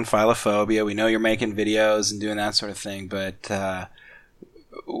working on Philophobia. We know you're making videos and doing that sort of thing. But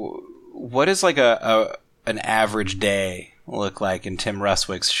what is like an average day look like in Tim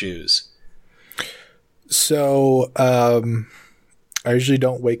Ruswick's shoes? So I usually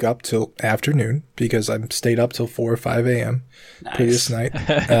don't wake up till afternoon because I'm stayed up till 4 or 5 a.m. Nice. Previous night.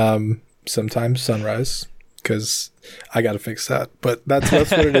 Sometimes sunrise because I got to fix that. But that's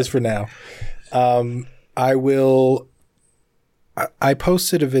what it is for now. I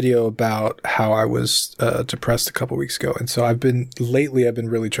posted a video about how I was depressed a couple weeks ago. And so I've been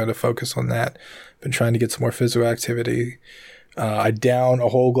really trying to focus on that. Been trying to get some more physical activity. I down a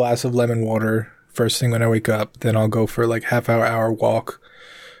whole glass of lemon water first thing when I wake up. Then I'll go for like hour walk.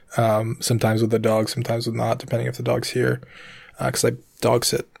 Sometimes with the dog, sometimes with not, depending if the dog's here. Cause I dog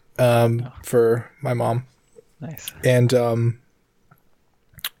sit, for my mom. Nice. And,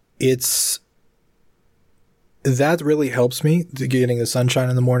 that really helps me to getting the sunshine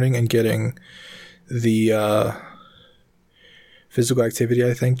in the morning and getting the physical activity,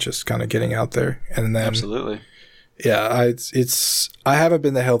 I think, just kind of getting out there. And then absolutely. Yeah, I haven't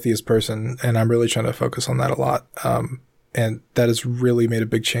been the healthiest person and I'm really trying to focus on that a lot. And that has really made a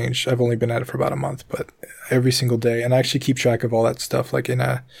big change. I've only been at it for about a month, but every single day, and I actually keep track of all that stuff like in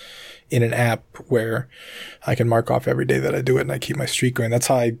an app where I can mark off every day that I do it and I keep my streak going. That's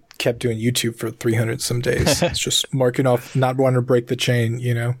how I kept doing YouTube for 300 some days. It's just marking off, not wanting to break the chain,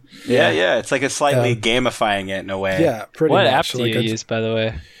 Yeah. It's like a slightly gamifying it in a way. Yeah, pretty much. What app do you use, by the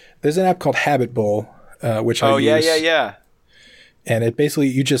way? There's an app called Habit Bowl, which I use. Yeah. And it basically,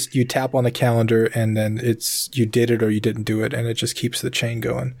 you tap on the calendar and then you did it or you didn't do it and it just keeps the chain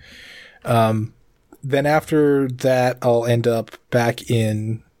going. Then after that, I'll end up back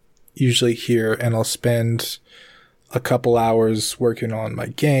in usually here and I'll spend a couple hours working on my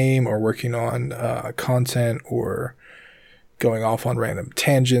game or working on content or going off on random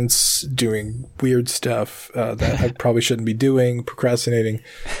tangents, doing weird stuff that I probably shouldn't be doing, procrastinating.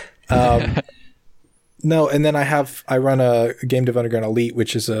 No, and then I run a Game Dev Underground Elite,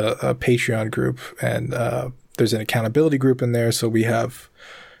 which is a Patreon group, and there's an accountability group in there. So we have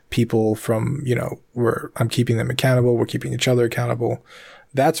people from, I'm keeping them accountable. We're keeping each other accountable.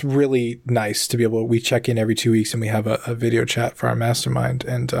 That's really nice to be able to, we check in every 2 weeks and we have a video chat for our mastermind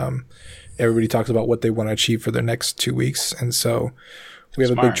and everybody talks about what they want to achieve for their next 2 weeks. And so we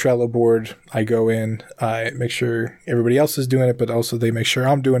have a big Trello board. I go in, I make sure everybody else is doing it, but also they make sure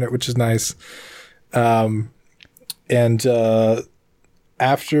I'm doing it, which is nice. After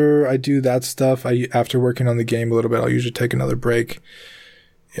I do that stuff, after working on the game a little bit, I'll usually take another break,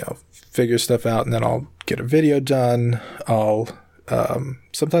 figure stuff out, and then I'll get a video done.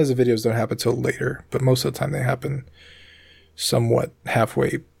 Sometimes the videos don't happen till later, but most of the time they happen somewhat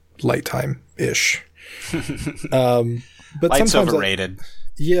halfway light time-ish. But Light's sometimes overrated.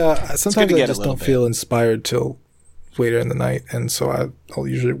 Sometimes I just don't feel inspired till later in the night, and so I'll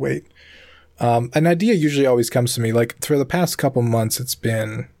usually wait. An idea usually always comes to me. Like for the past couple months, it's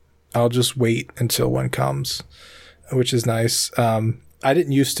been, I'll just wait until one comes, which is nice. I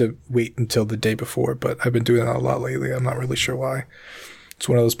didn't used to wait until the day before, but I've been doing that a lot lately. I'm not really sure why. It's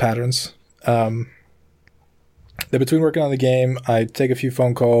one of those patterns. Then between working on the game, I take a few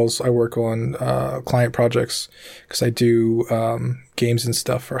phone calls. I work on client projects because I do games and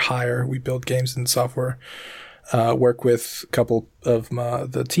stuff for hire. We build games and software. work with a couple of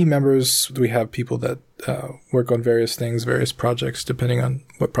the team members. We have people that work on various things, various projects, depending on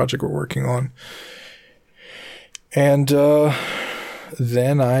what project we're working on. And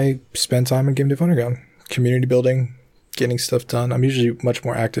then I spend time in Game Dev Underground, community building, getting stuff done. I'm usually much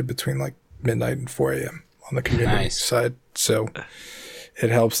more active between like midnight and 4 a.m. on the community side. So it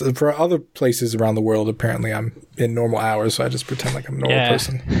helps. For other places around the world, apparently I'm in normal hours, so I just pretend like I'm a normal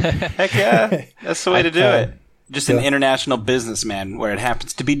person. Heck yeah. That's the way to do it. Just an international businessman where it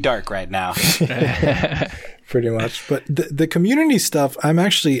happens to be dark right now. Pretty much. But the community stuff, I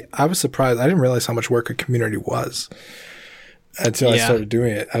was surprised. I didn't realize how much work a community was until I started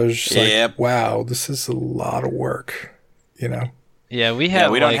doing it. I was just like, wow, this is a lot of work, you know? Yeah, we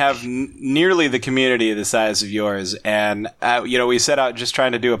don't have nearly the community the size of yours. And, we set out just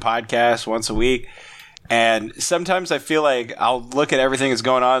trying to do a podcast once a week. And sometimes I feel like I'll look at everything that's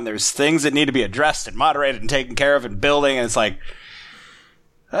going on. And there's things that need to be addressed and moderated and taken care of and building. And it's like,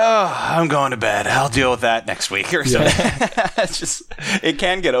 oh, I'm going to bed. I'll deal with that next week or something. It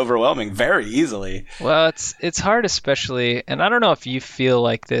can get overwhelming very easily. Well, it's hard, especially, and I don't know if you feel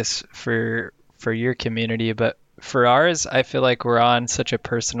like this for your community, but for ours, I feel like we're on such a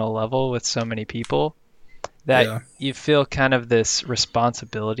personal level with so many people that you feel kind of this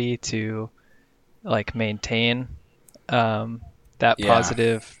responsibility to like maintain that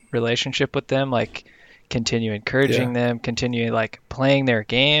positive relationship with them, like continue encouraging them, continue like playing their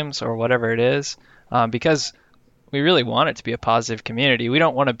games or whatever it is, because we really want it to be a positive community. We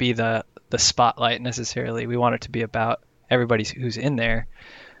don't want to be the spotlight necessarily. We want it to be about everybody who's in there.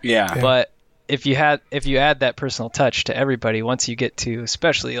 Yeah. But if you add that personal touch to everybody, once you get to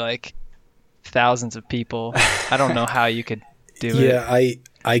especially like thousands of people, I don't know how you could do it. Yeah,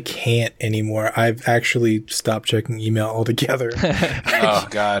 I can't anymore. I've actually stopped checking email altogether. Oh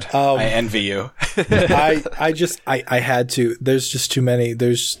God, I envy you. I had to. There's just too many.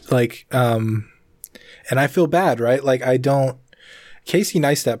 There's like, and I feel bad, right? Like Casey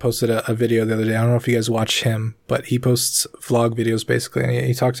Neistat posted a video the other day. I don't know if you guys watch him, but he posts vlog videos basically. And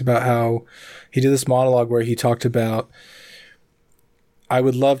he talked about how he did this monologue where he talked about, I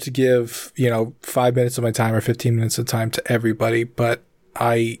would love to give, 5 minutes of my time or 15 minutes of time to everybody, but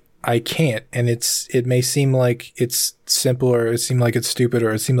I can't. And it may seem like it's simple, or it seems like it's stupid,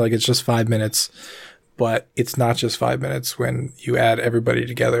 or it seems like it's just 5 minutes, but it's not just 5 minutes when you add everybody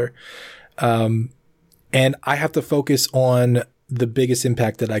together. And I have to focus on the biggest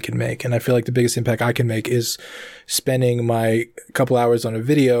impact that I can make. And I feel like the biggest impact I can make is spending my couple hours on a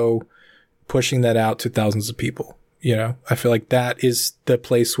video, pushing that out to thousands of people. I feel like that is the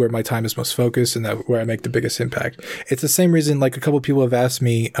place where my time is most focused and where I make the biggest impact. It's the same reason, like a couple of people have asked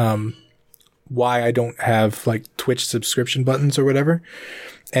me, why I don't have like Twitch subscription buttons or whatever.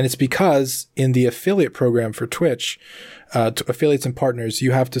 And it's because in the affiliate program for Twitch, to affiliates and partners,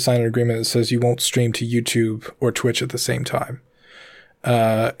 you have to sign an agreement that says you won't stream to YouTube or Twitch at the same time.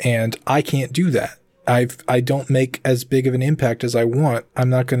 And I can't do that. I don't make as big of an impact as I want. I'm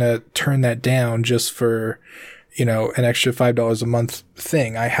not going to turn that down just for, an extra $5 a month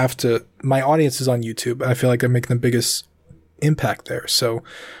thing. My audience is on YouTube. I feel like I'm making the biggest impact there. So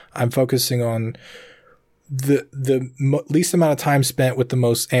I'm focusing on the least amount of time spent with the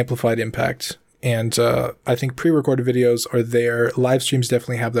most amplified impact. And, I think pre-recorded videos are there. Live streams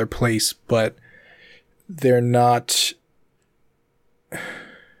definitely have their place, but they're not.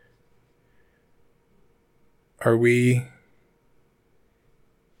 Are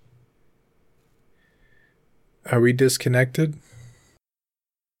we disconnected?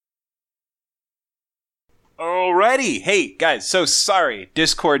 Alrighty. Hey, guys, so sorry.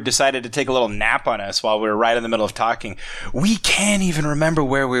 Discord decided to take a little nap on us while we were right in the middle of talking. We can't even remember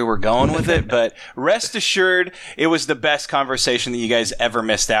where we were going with it, but rest assured, it was the best conversation that you guys ever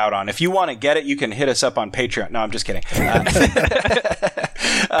missed out on. If you want to get it, you can hit us up on Patreon. No, I'm just kidding.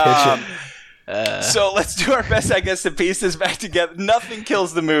 So let's do our best, I guess, to piece this back together. Nothing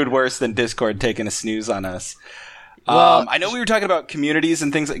kills the mood worse than Discord taking a snooze on us. Well, I know we were talking about communities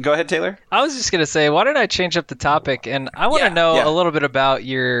and things. Go ahead, Taylor. I was just going to say, why don't I change up the topic? And I want to know a little bit about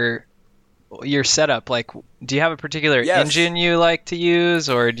your setup. Like, do you have a particular engine you like to use,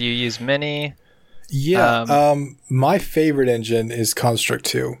 or do you use many? Yeah. My favorite engine is Construct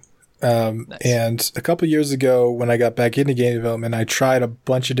 2. Nice. And a couple years ago, when I got back into game development, I tried a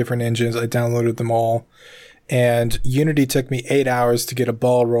bunch of different engines. I downloaded them all. And Unity took me 8 hours to get a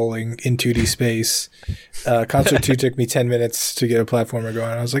ball rolling in 2D space. Construct 2 took me 10 minutes to get a platformer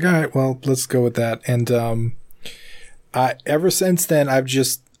going. I was like, all right, well, let's go with that. And ever since then, I've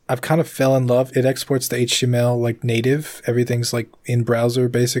I've kind of fell in love. It exports the HTML like native. Everything's like in browser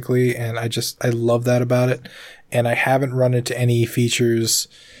basically. And I love that about it. And I haven't run into any features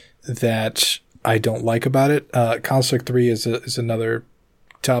that I don't like about it. Construct 3 is another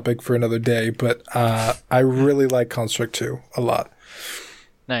topic for another day, but I really like Construct 2 a lot.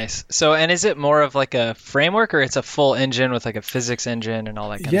 Nice. So, and is it more of like a framework, or it's a full engine with like a physics engine and all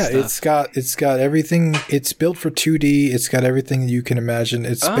that kind of stuff? Yeah, it's got everything. It's built for 2D. It's got everything you can imagine.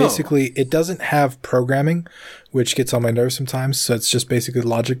 It's basically, it doesn't have programming, which gets on my nerves sometimes. So it's just basically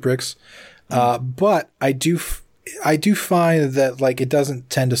logic bricks. But I do find that like it doesn't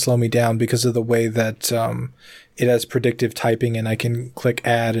tend to slow me down because of the way that it has predictive typing, and I can click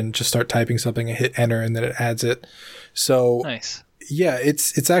add and just start typing something and hit enter, and then it adds it. So nice. Yeah,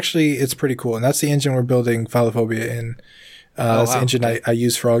 it's pretty cool, and that's the engine we're building Philophobia in. That's the engine I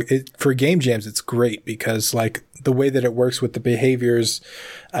use for game jams. It's great because like the way that it works with the behaviors,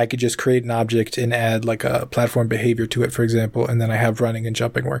 I could just create an object and add like a platform behavior to it, for example, and then I have running and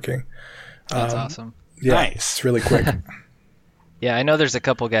jumping working. That's awesome. Yeah, Nice. It's really quick. Yeah, I know there's a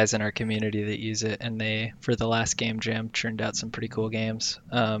couple guys in our community that use it, and they, for the last game jam, churned out some pretty cool games.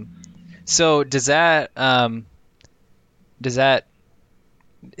 So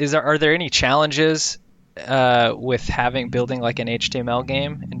are there any challenges with building like an HTML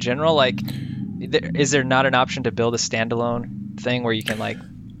game in general? Like, is there not an option to build a standalone thing where you can like?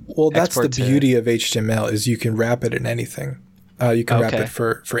 Well, that's the beauty of HTML is you can wrap it in anything. You can wrap it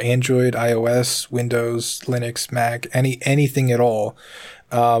for Android, iOS, Windows, Linux, Mac, anything at all.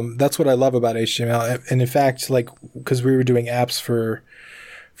 That's what I love about HTML. And in fact, like, because we were doing apps for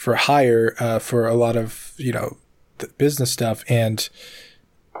hire for a lot of the business stuff, and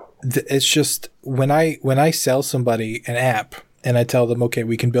it's just when I sell somebody an app and I tell them, okay,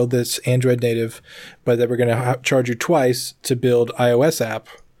 we can build this Android native, but then we're going to charge you twice to build iOS app.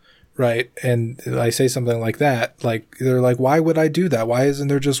 Right. And I say something like that, like they're like, why would I do that? Why isn't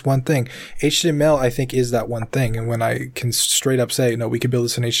there just one thing? HTML, I think, is that one thing. And when I can straight up say, no, we can build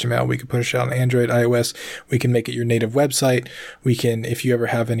this in HTML, we can push it on Android, iOS, we can make it your native website. We can, if you ever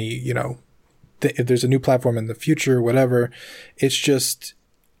have any, if there's a new platform in the future, whatever, it's just,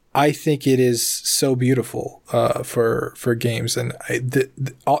 I think it is so beautiful for games, and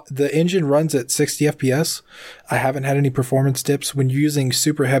the engine runs at 60 FPS. I haven't had any performance dips. When you're using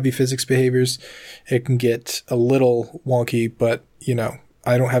super heavy physics behaviors, it can get a little wonky, but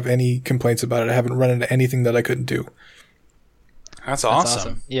I don't have any complaints about it. I haven't run into anything that I couldn't do. That's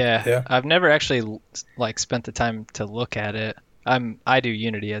awesome. Yeah. I've never actually like spent the time to look at it. I do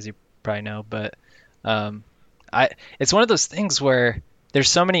Unity, as you probably know, but it's one of those things where there's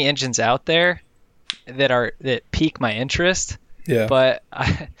so many engines out there that pique my interest. Yeah. But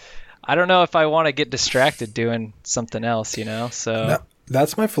I don't know if I want to get distracted doing something else, So no,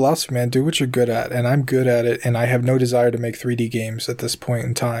 that's my philosophy, man. Do what you're good at, and I'm good at it, and I have no desire to make 3D games at this point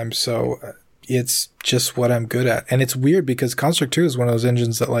in time. So it's just what I'm good at. And it's weird because Construct 2 is one of those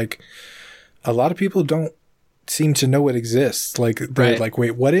engines that like a lot of people don't seem to know it exists. Like they're like,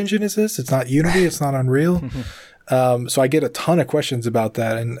 wait, what engine is this? It's not Unity, it's not Unreal. So I get a ton of questions about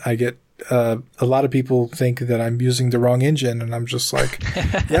that, and I get a lot of people think that I'm using the wrong engine, and I'm just like,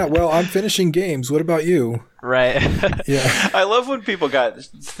 yeah, well, I'm finishing games. What about you? Right. Yeah. I love when people got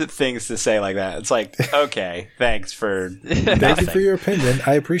things to say like that. It's like, okay, thanks for thank you for your opinion.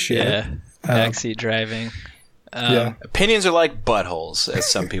 I appreciate it. Backseat driving. Opinions are like buttholes,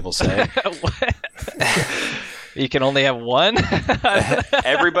 as some people say. You can only have one?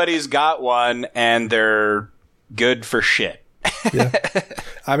 Everybody's got one, and they're good for shit. Yeah.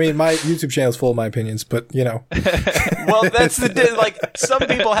 I mean, my YouTube channel is full of my opinions, but Well, that's like, some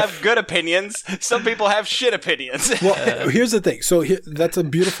people have good opinions, some people have shit opinions. Well, here's the thing. So that's a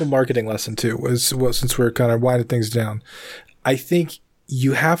beautiful marketing lesson too, since we're kind of winding things down. I think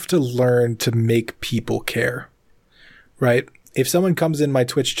you have to learn to make people care, right? If someone comes in my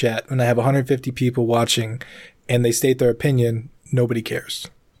Twitch chat and I have 150 people watching and they state their opinion, nobody cares.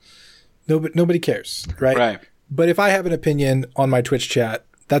 Nobody cares, right? Right. But if I have an opinion on my Twitch chat,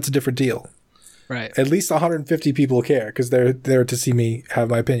 that's a different deal. Right. At least 150 people care because they're there to see me have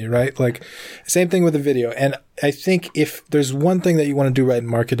my opinion, right? Like, same thing with the video. And I think if there's one thing that you want to do right in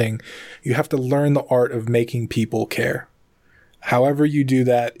marketing, you have to learn the art of making people care. However you do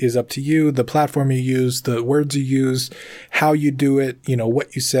that is up to you, the platform you use, the words you use, how you do it,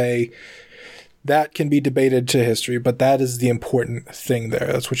 what you say. That can be debated to history, but that is the important thing there.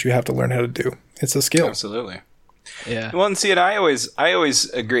 That's what you have to learn how to do. It's a skill. Absolutely. Yeah. Well, and see, and I always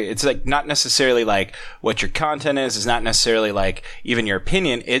agree. It's like not necessarily like what your content is. It's not necessarily like even your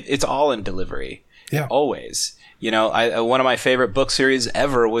opinion. It's all in delivery. Yeah. Always. one of my favorite book series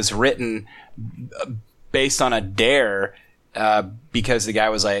ever was written based on a dare, because the guy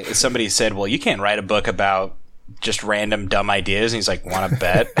was like, somebody said, well, you can't write a book about just random dumb ideas. And he's like, want to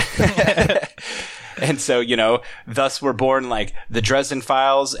bet? And so, thus were born like the Dresden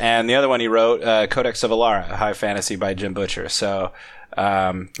Files, and the other one he wrote, Codex of Alara, High Fantasy by Jim Butcher. So,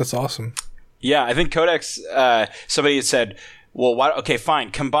 that's awesome. Yeah, I think Codex, somebody had said, well, why? Okay,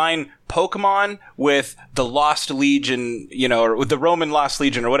 fine. Combine Pokemon with the Lost Legion, or with the Roman Lost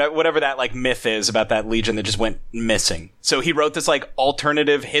Legion, or whatever that like myth is about that legion that just went missing. So he wrote this like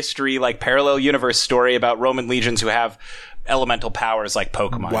alternative history, like parallel universe story about Roman legions who have elemental powers like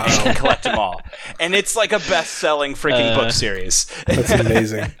Pokemon. Wow. And collect them all. And it's like a best-selling freaking book series. That's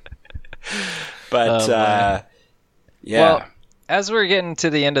amazing. But, yeah. Well, as we're getting to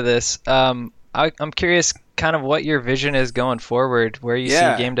the end of this, I'm curious kind of what your vision is going forward, where you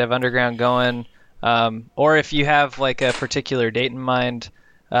see Game Dev Underground going, or if you have like a particular date in mind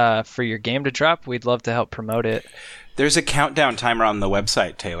for your game to drop, we'd love to help promote it. There's a countdown timer on the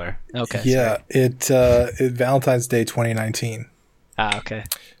website, Taylor. Okay. Yeah, it Valentine's Day 2019. Okay.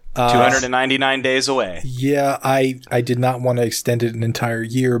 299 days away. Yeah, I did not want to extend it an entire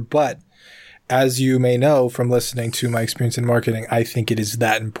year, but as you may know from listening to my experience in marketing, I think it is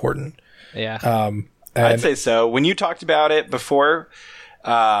that important. Yeah. I'd say so. When you talked about it before,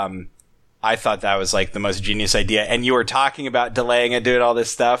 I thought that was like the most genius idea. And you were talking about delaying it, doing all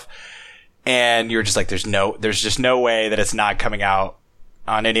this stuff. And you were just like, there's just no way that it's not coming out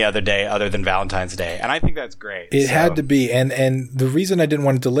on any other day other than Valentine's Day. And I think that's great. It had to be. And the reason I didn't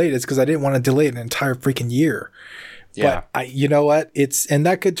want to delay it is because I didn't want to delay it an entire freaking year. Yeah. But you know what? And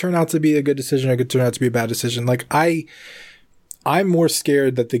that could turn out to be a good decision. It could turn out to be a bad decision. Like I'm more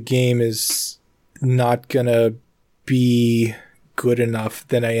scared that the game is not gonna be good enough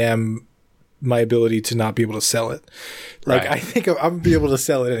than I am my ability to not be able to sell it. Like, right. I think I'm gonna be able to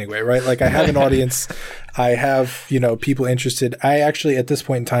sell it anyway, right? Like, I have an audience. I have, people interested. I actually, at this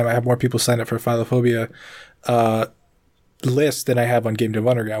point in time, I have more people signed up for Philophobia list than I have on Game Dev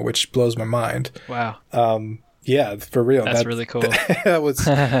Underground, which blows my mind. Wow. Yeah, for real. That's really cool.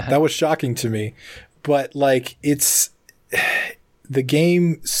 That was shocking to me. But like, the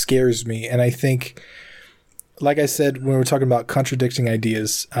game scares me. And I think, like I said, when we were talking about contradicting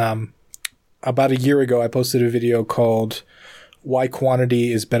ideas, about a year ago, I posted a video called Why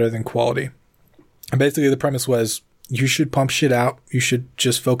Quantity is Better Than Quality. And basically the premise was, you should pump shit out. You should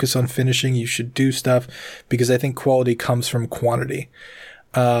just focus on finishing. You should do stuff, because I think quality comes from quantity.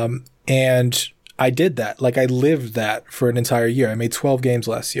 And I did that. Like, I lived that for an entire year. I made 12 games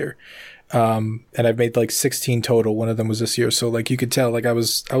last year. And I've made like 16 total. One of them was this year. So like, you could tell, like I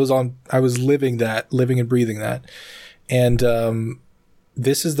was living that, living and breathing that. And,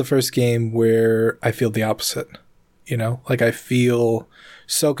 this is the first game where I feel the opposite, like I feel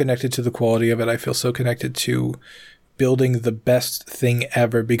so connected to the quality of it. I feel so connected to building the best thing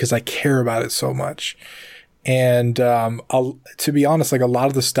ever because I care about it so much. And, to be honest, like a lot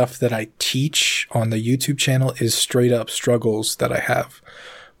of the stuff that I teach on the YouTube channel is straight up struggles that I have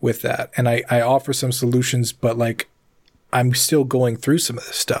with that. And I offer some solutions, but like, I'm still going through some of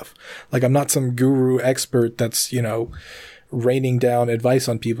this stuff. Like, I'm not some guru expert that's, raining down advice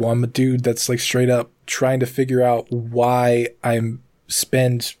on people. I'm a dude that's like straight up trying to figure out why I'm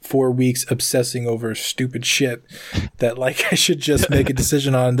spend 4 weeks obsessing over stupid shit that like I should just make a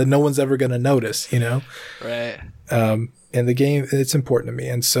decision on that no one's ever going to notice, Right. And the game, it's important to me.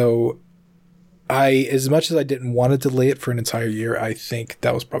 And so as much as I didn't want to delay it for an entire year, I think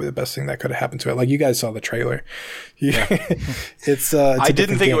that was probably the best thing that could have happened to it. Like, you guys saw the trailer. Yeah. it's I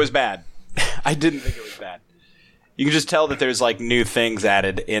didn't think it was bad. I didn't think it was bad. You can just tell that there's like new things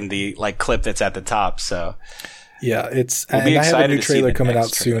added in the like clip that's at the top. So yeah, and I have a new trailer coming out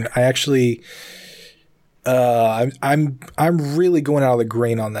soon. I actually, I'm really going out of the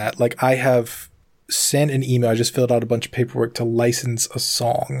grain on that. Like, I have sent an email. I just filled out a bunch of paperwork to license a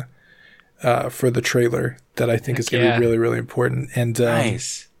song for the trailer that I think is going to be really, really important. And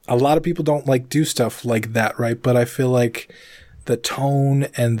nice. A lot of people don't like do stuff like that, right? But I feel like the tone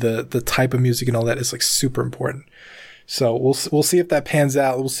and the type of music and all that is like super important. So we'll see if that pans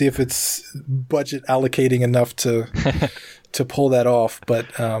out. We'll see if it's budget allocating enough to pull that off. But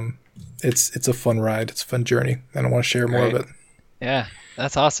it's a fun ride. It's a fun journey, and I want to share more of it. Yeah,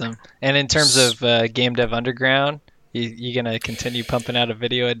 that's awesome. And in terms of Game Dev Underground, you gonna continue pumping out a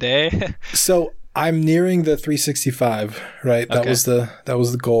video a day? So I'm nearing the 365. Right, that was the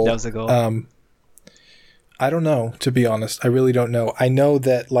goal. That was the goal. I don't know, to be honest. I really don't know. I know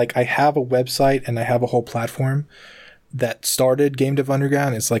that like I have a website and I have a whole platform. that started Game Dev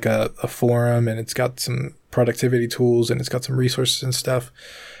Underground. It's like a forum, and it's got some productivity tools, and it's got some resources and stuff.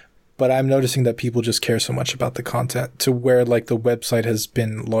 But I'm noticing that people just care so much about the content to where like the website has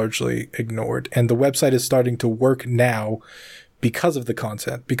been largely ignored. And the website is starting to work now because of the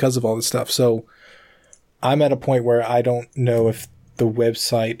content, because of all this stuff. So I'm at a point where I don't know if the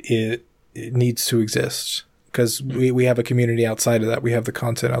website it needs to exist, because we have a community outside of that. We have the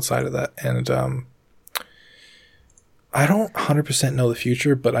content outside of that. And I don't 100% know the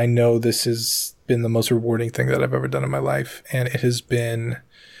future, but I know this has been the most rewarding thing that I've ever done in my life. And it has been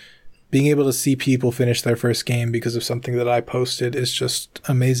being able to see people finish their first game because of something that I posted is just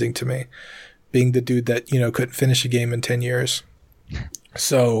amazing to me. Being the dude that, couldn't finish a game in 10 years.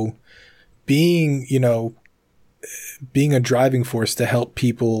 So being a driving force to help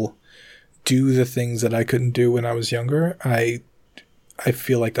people do the things that I couldn't do when I was younger, I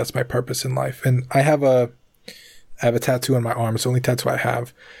feel like that's my purpose in life. And I have a tattoo on my arm. It's the only tattoo I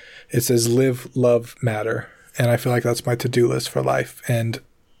have. It says live, love, matter. And I feel like that's my to-do list for life. And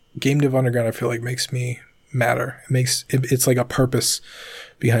Game Dev Underground, I feel like, makes me matter. It's like a purpose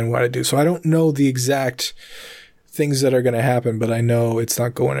behind what I do. So I don't know the exact things that are going to happen, but I know it's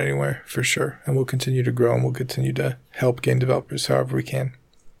not going anywhere for sure. And we'll continue to grow, and we'll continue to help game developers however we can.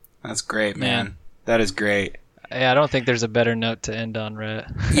 That's great, man. That is great. Yeah, I don't think there's a better note to end on,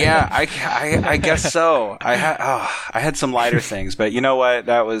 Rhett. Yeah, I guess so. I had some lighter things, but you know what?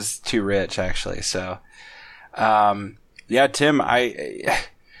 That was too rich, actually. So, yeah, Tim, I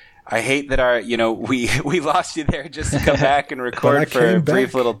hate that we lost you there just to come back and record for a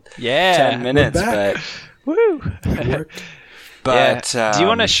brief little 10 minutes, but woo. But do you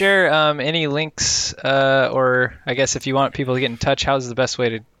want to share any links, or I guess if you want people to get in touch, how's the best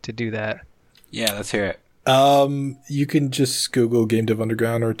way to do that? Yeah, let's hear it. You can just Google Game Dev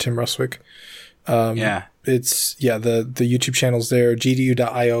Underground or Tim Ruswick. It's the YouTube channel's there.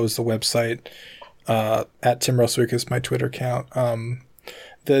 GDU.io is the website. At Tim Ruswick is my Twitter account.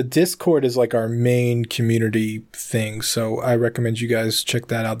 The Discord is like our main community thing, so I recommend you guys check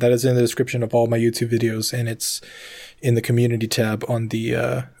that out. That is in the description of all my YouTube videos, and it's in the community tab on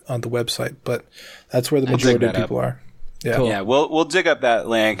the website. But that's where the majority of people are. Yeah, cool. Yeah, we'll dig up that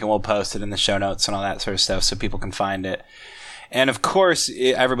link and we'll post it in the show notes and all that sort of stuff so people can find it. And of course,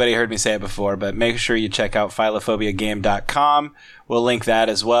 everybody heard me say it before, but make sure you check out philophobiagame.com. We'll link that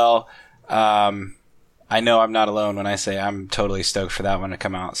as well. I know I'm not alone when I say I'm totally stoked for that one to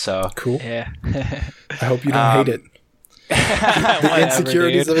come out. So cool. Yeah. I hope you don't hate it. The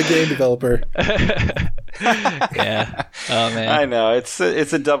insecurities of a game developer. Yeah. Oh man. I know it's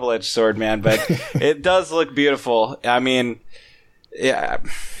a double-edged sword, man, but it does look beautiful. I mean, yeah.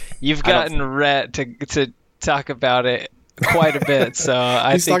 You've gotten Rhett to talk about it quite a bit, so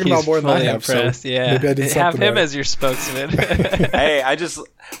I he's think talking he's about more than fully I have, impressed. so yeah. maybe I did have something him right. as your spokesman. Hey,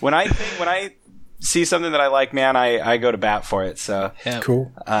 when I see something that I like, man, I go to bat for it. So yeah.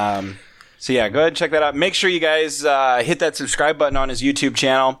 Cool. So yeah, go ahead and check that out. Make sure you guys hit that subscribe button on his YouTube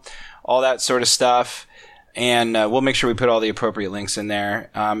channel, all that sort of stuff, and we'll make sure we put all the appropriate links in there.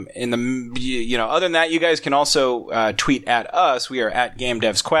 Other than that, you guys can also tweet at us. We are at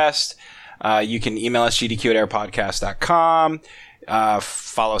GameDevsQuest. You can email us gdq@airpodcast.com.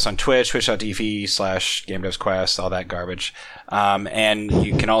 Follow us on Twitch, twitch.tv/GameDevsQuest, all that garbage. And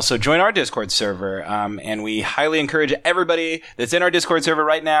you can also join our Discord server. And we highly encourage everybody that's in our Discord server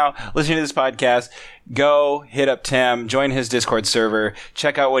right now, listening to this podcast, go hit up Tim, join his Discord server,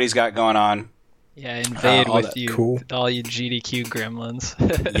 check out what he's got going on. Yeah, invade with you, cool. all you GDQ gremlins.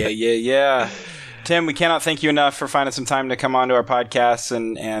 Yeah. Tim, we cannot thank you enough for finding some time to come onto our podcast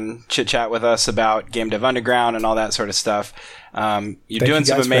and chit-chat with us about Game Dev Underground and all that sort of stuff. You're doing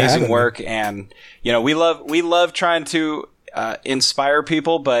some amazing work, and we love trying to inspire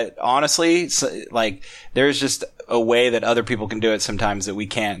people, but honestly, there's just a way that other people can do it sometimes that we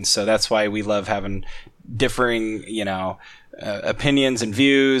can't. So that's why we love having differing, opinions and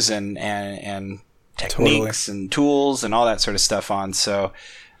views and techniques and tools and all that sort of stuff on. So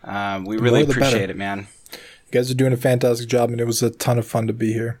we really appreciate it, man. You guys are doing a fantastic job, and it was a ton of fun to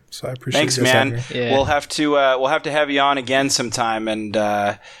be here. So I appreciate it. Thanks, man. Yeah. We'll have to have you on again sometime, and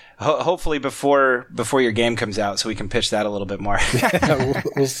hopefully before your game comes out, so we can pitch that a little bit more. Yeah,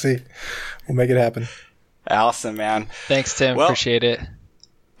 we'll see. We'll make it happen. Awesome, man. Thanks, Tim. Appreciate it.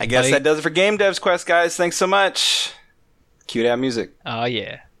 I guess that does it for Game Devs Quest, guys. Thanks so much. Cue that music. Oh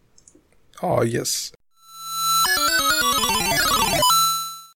yeah. Oh yes.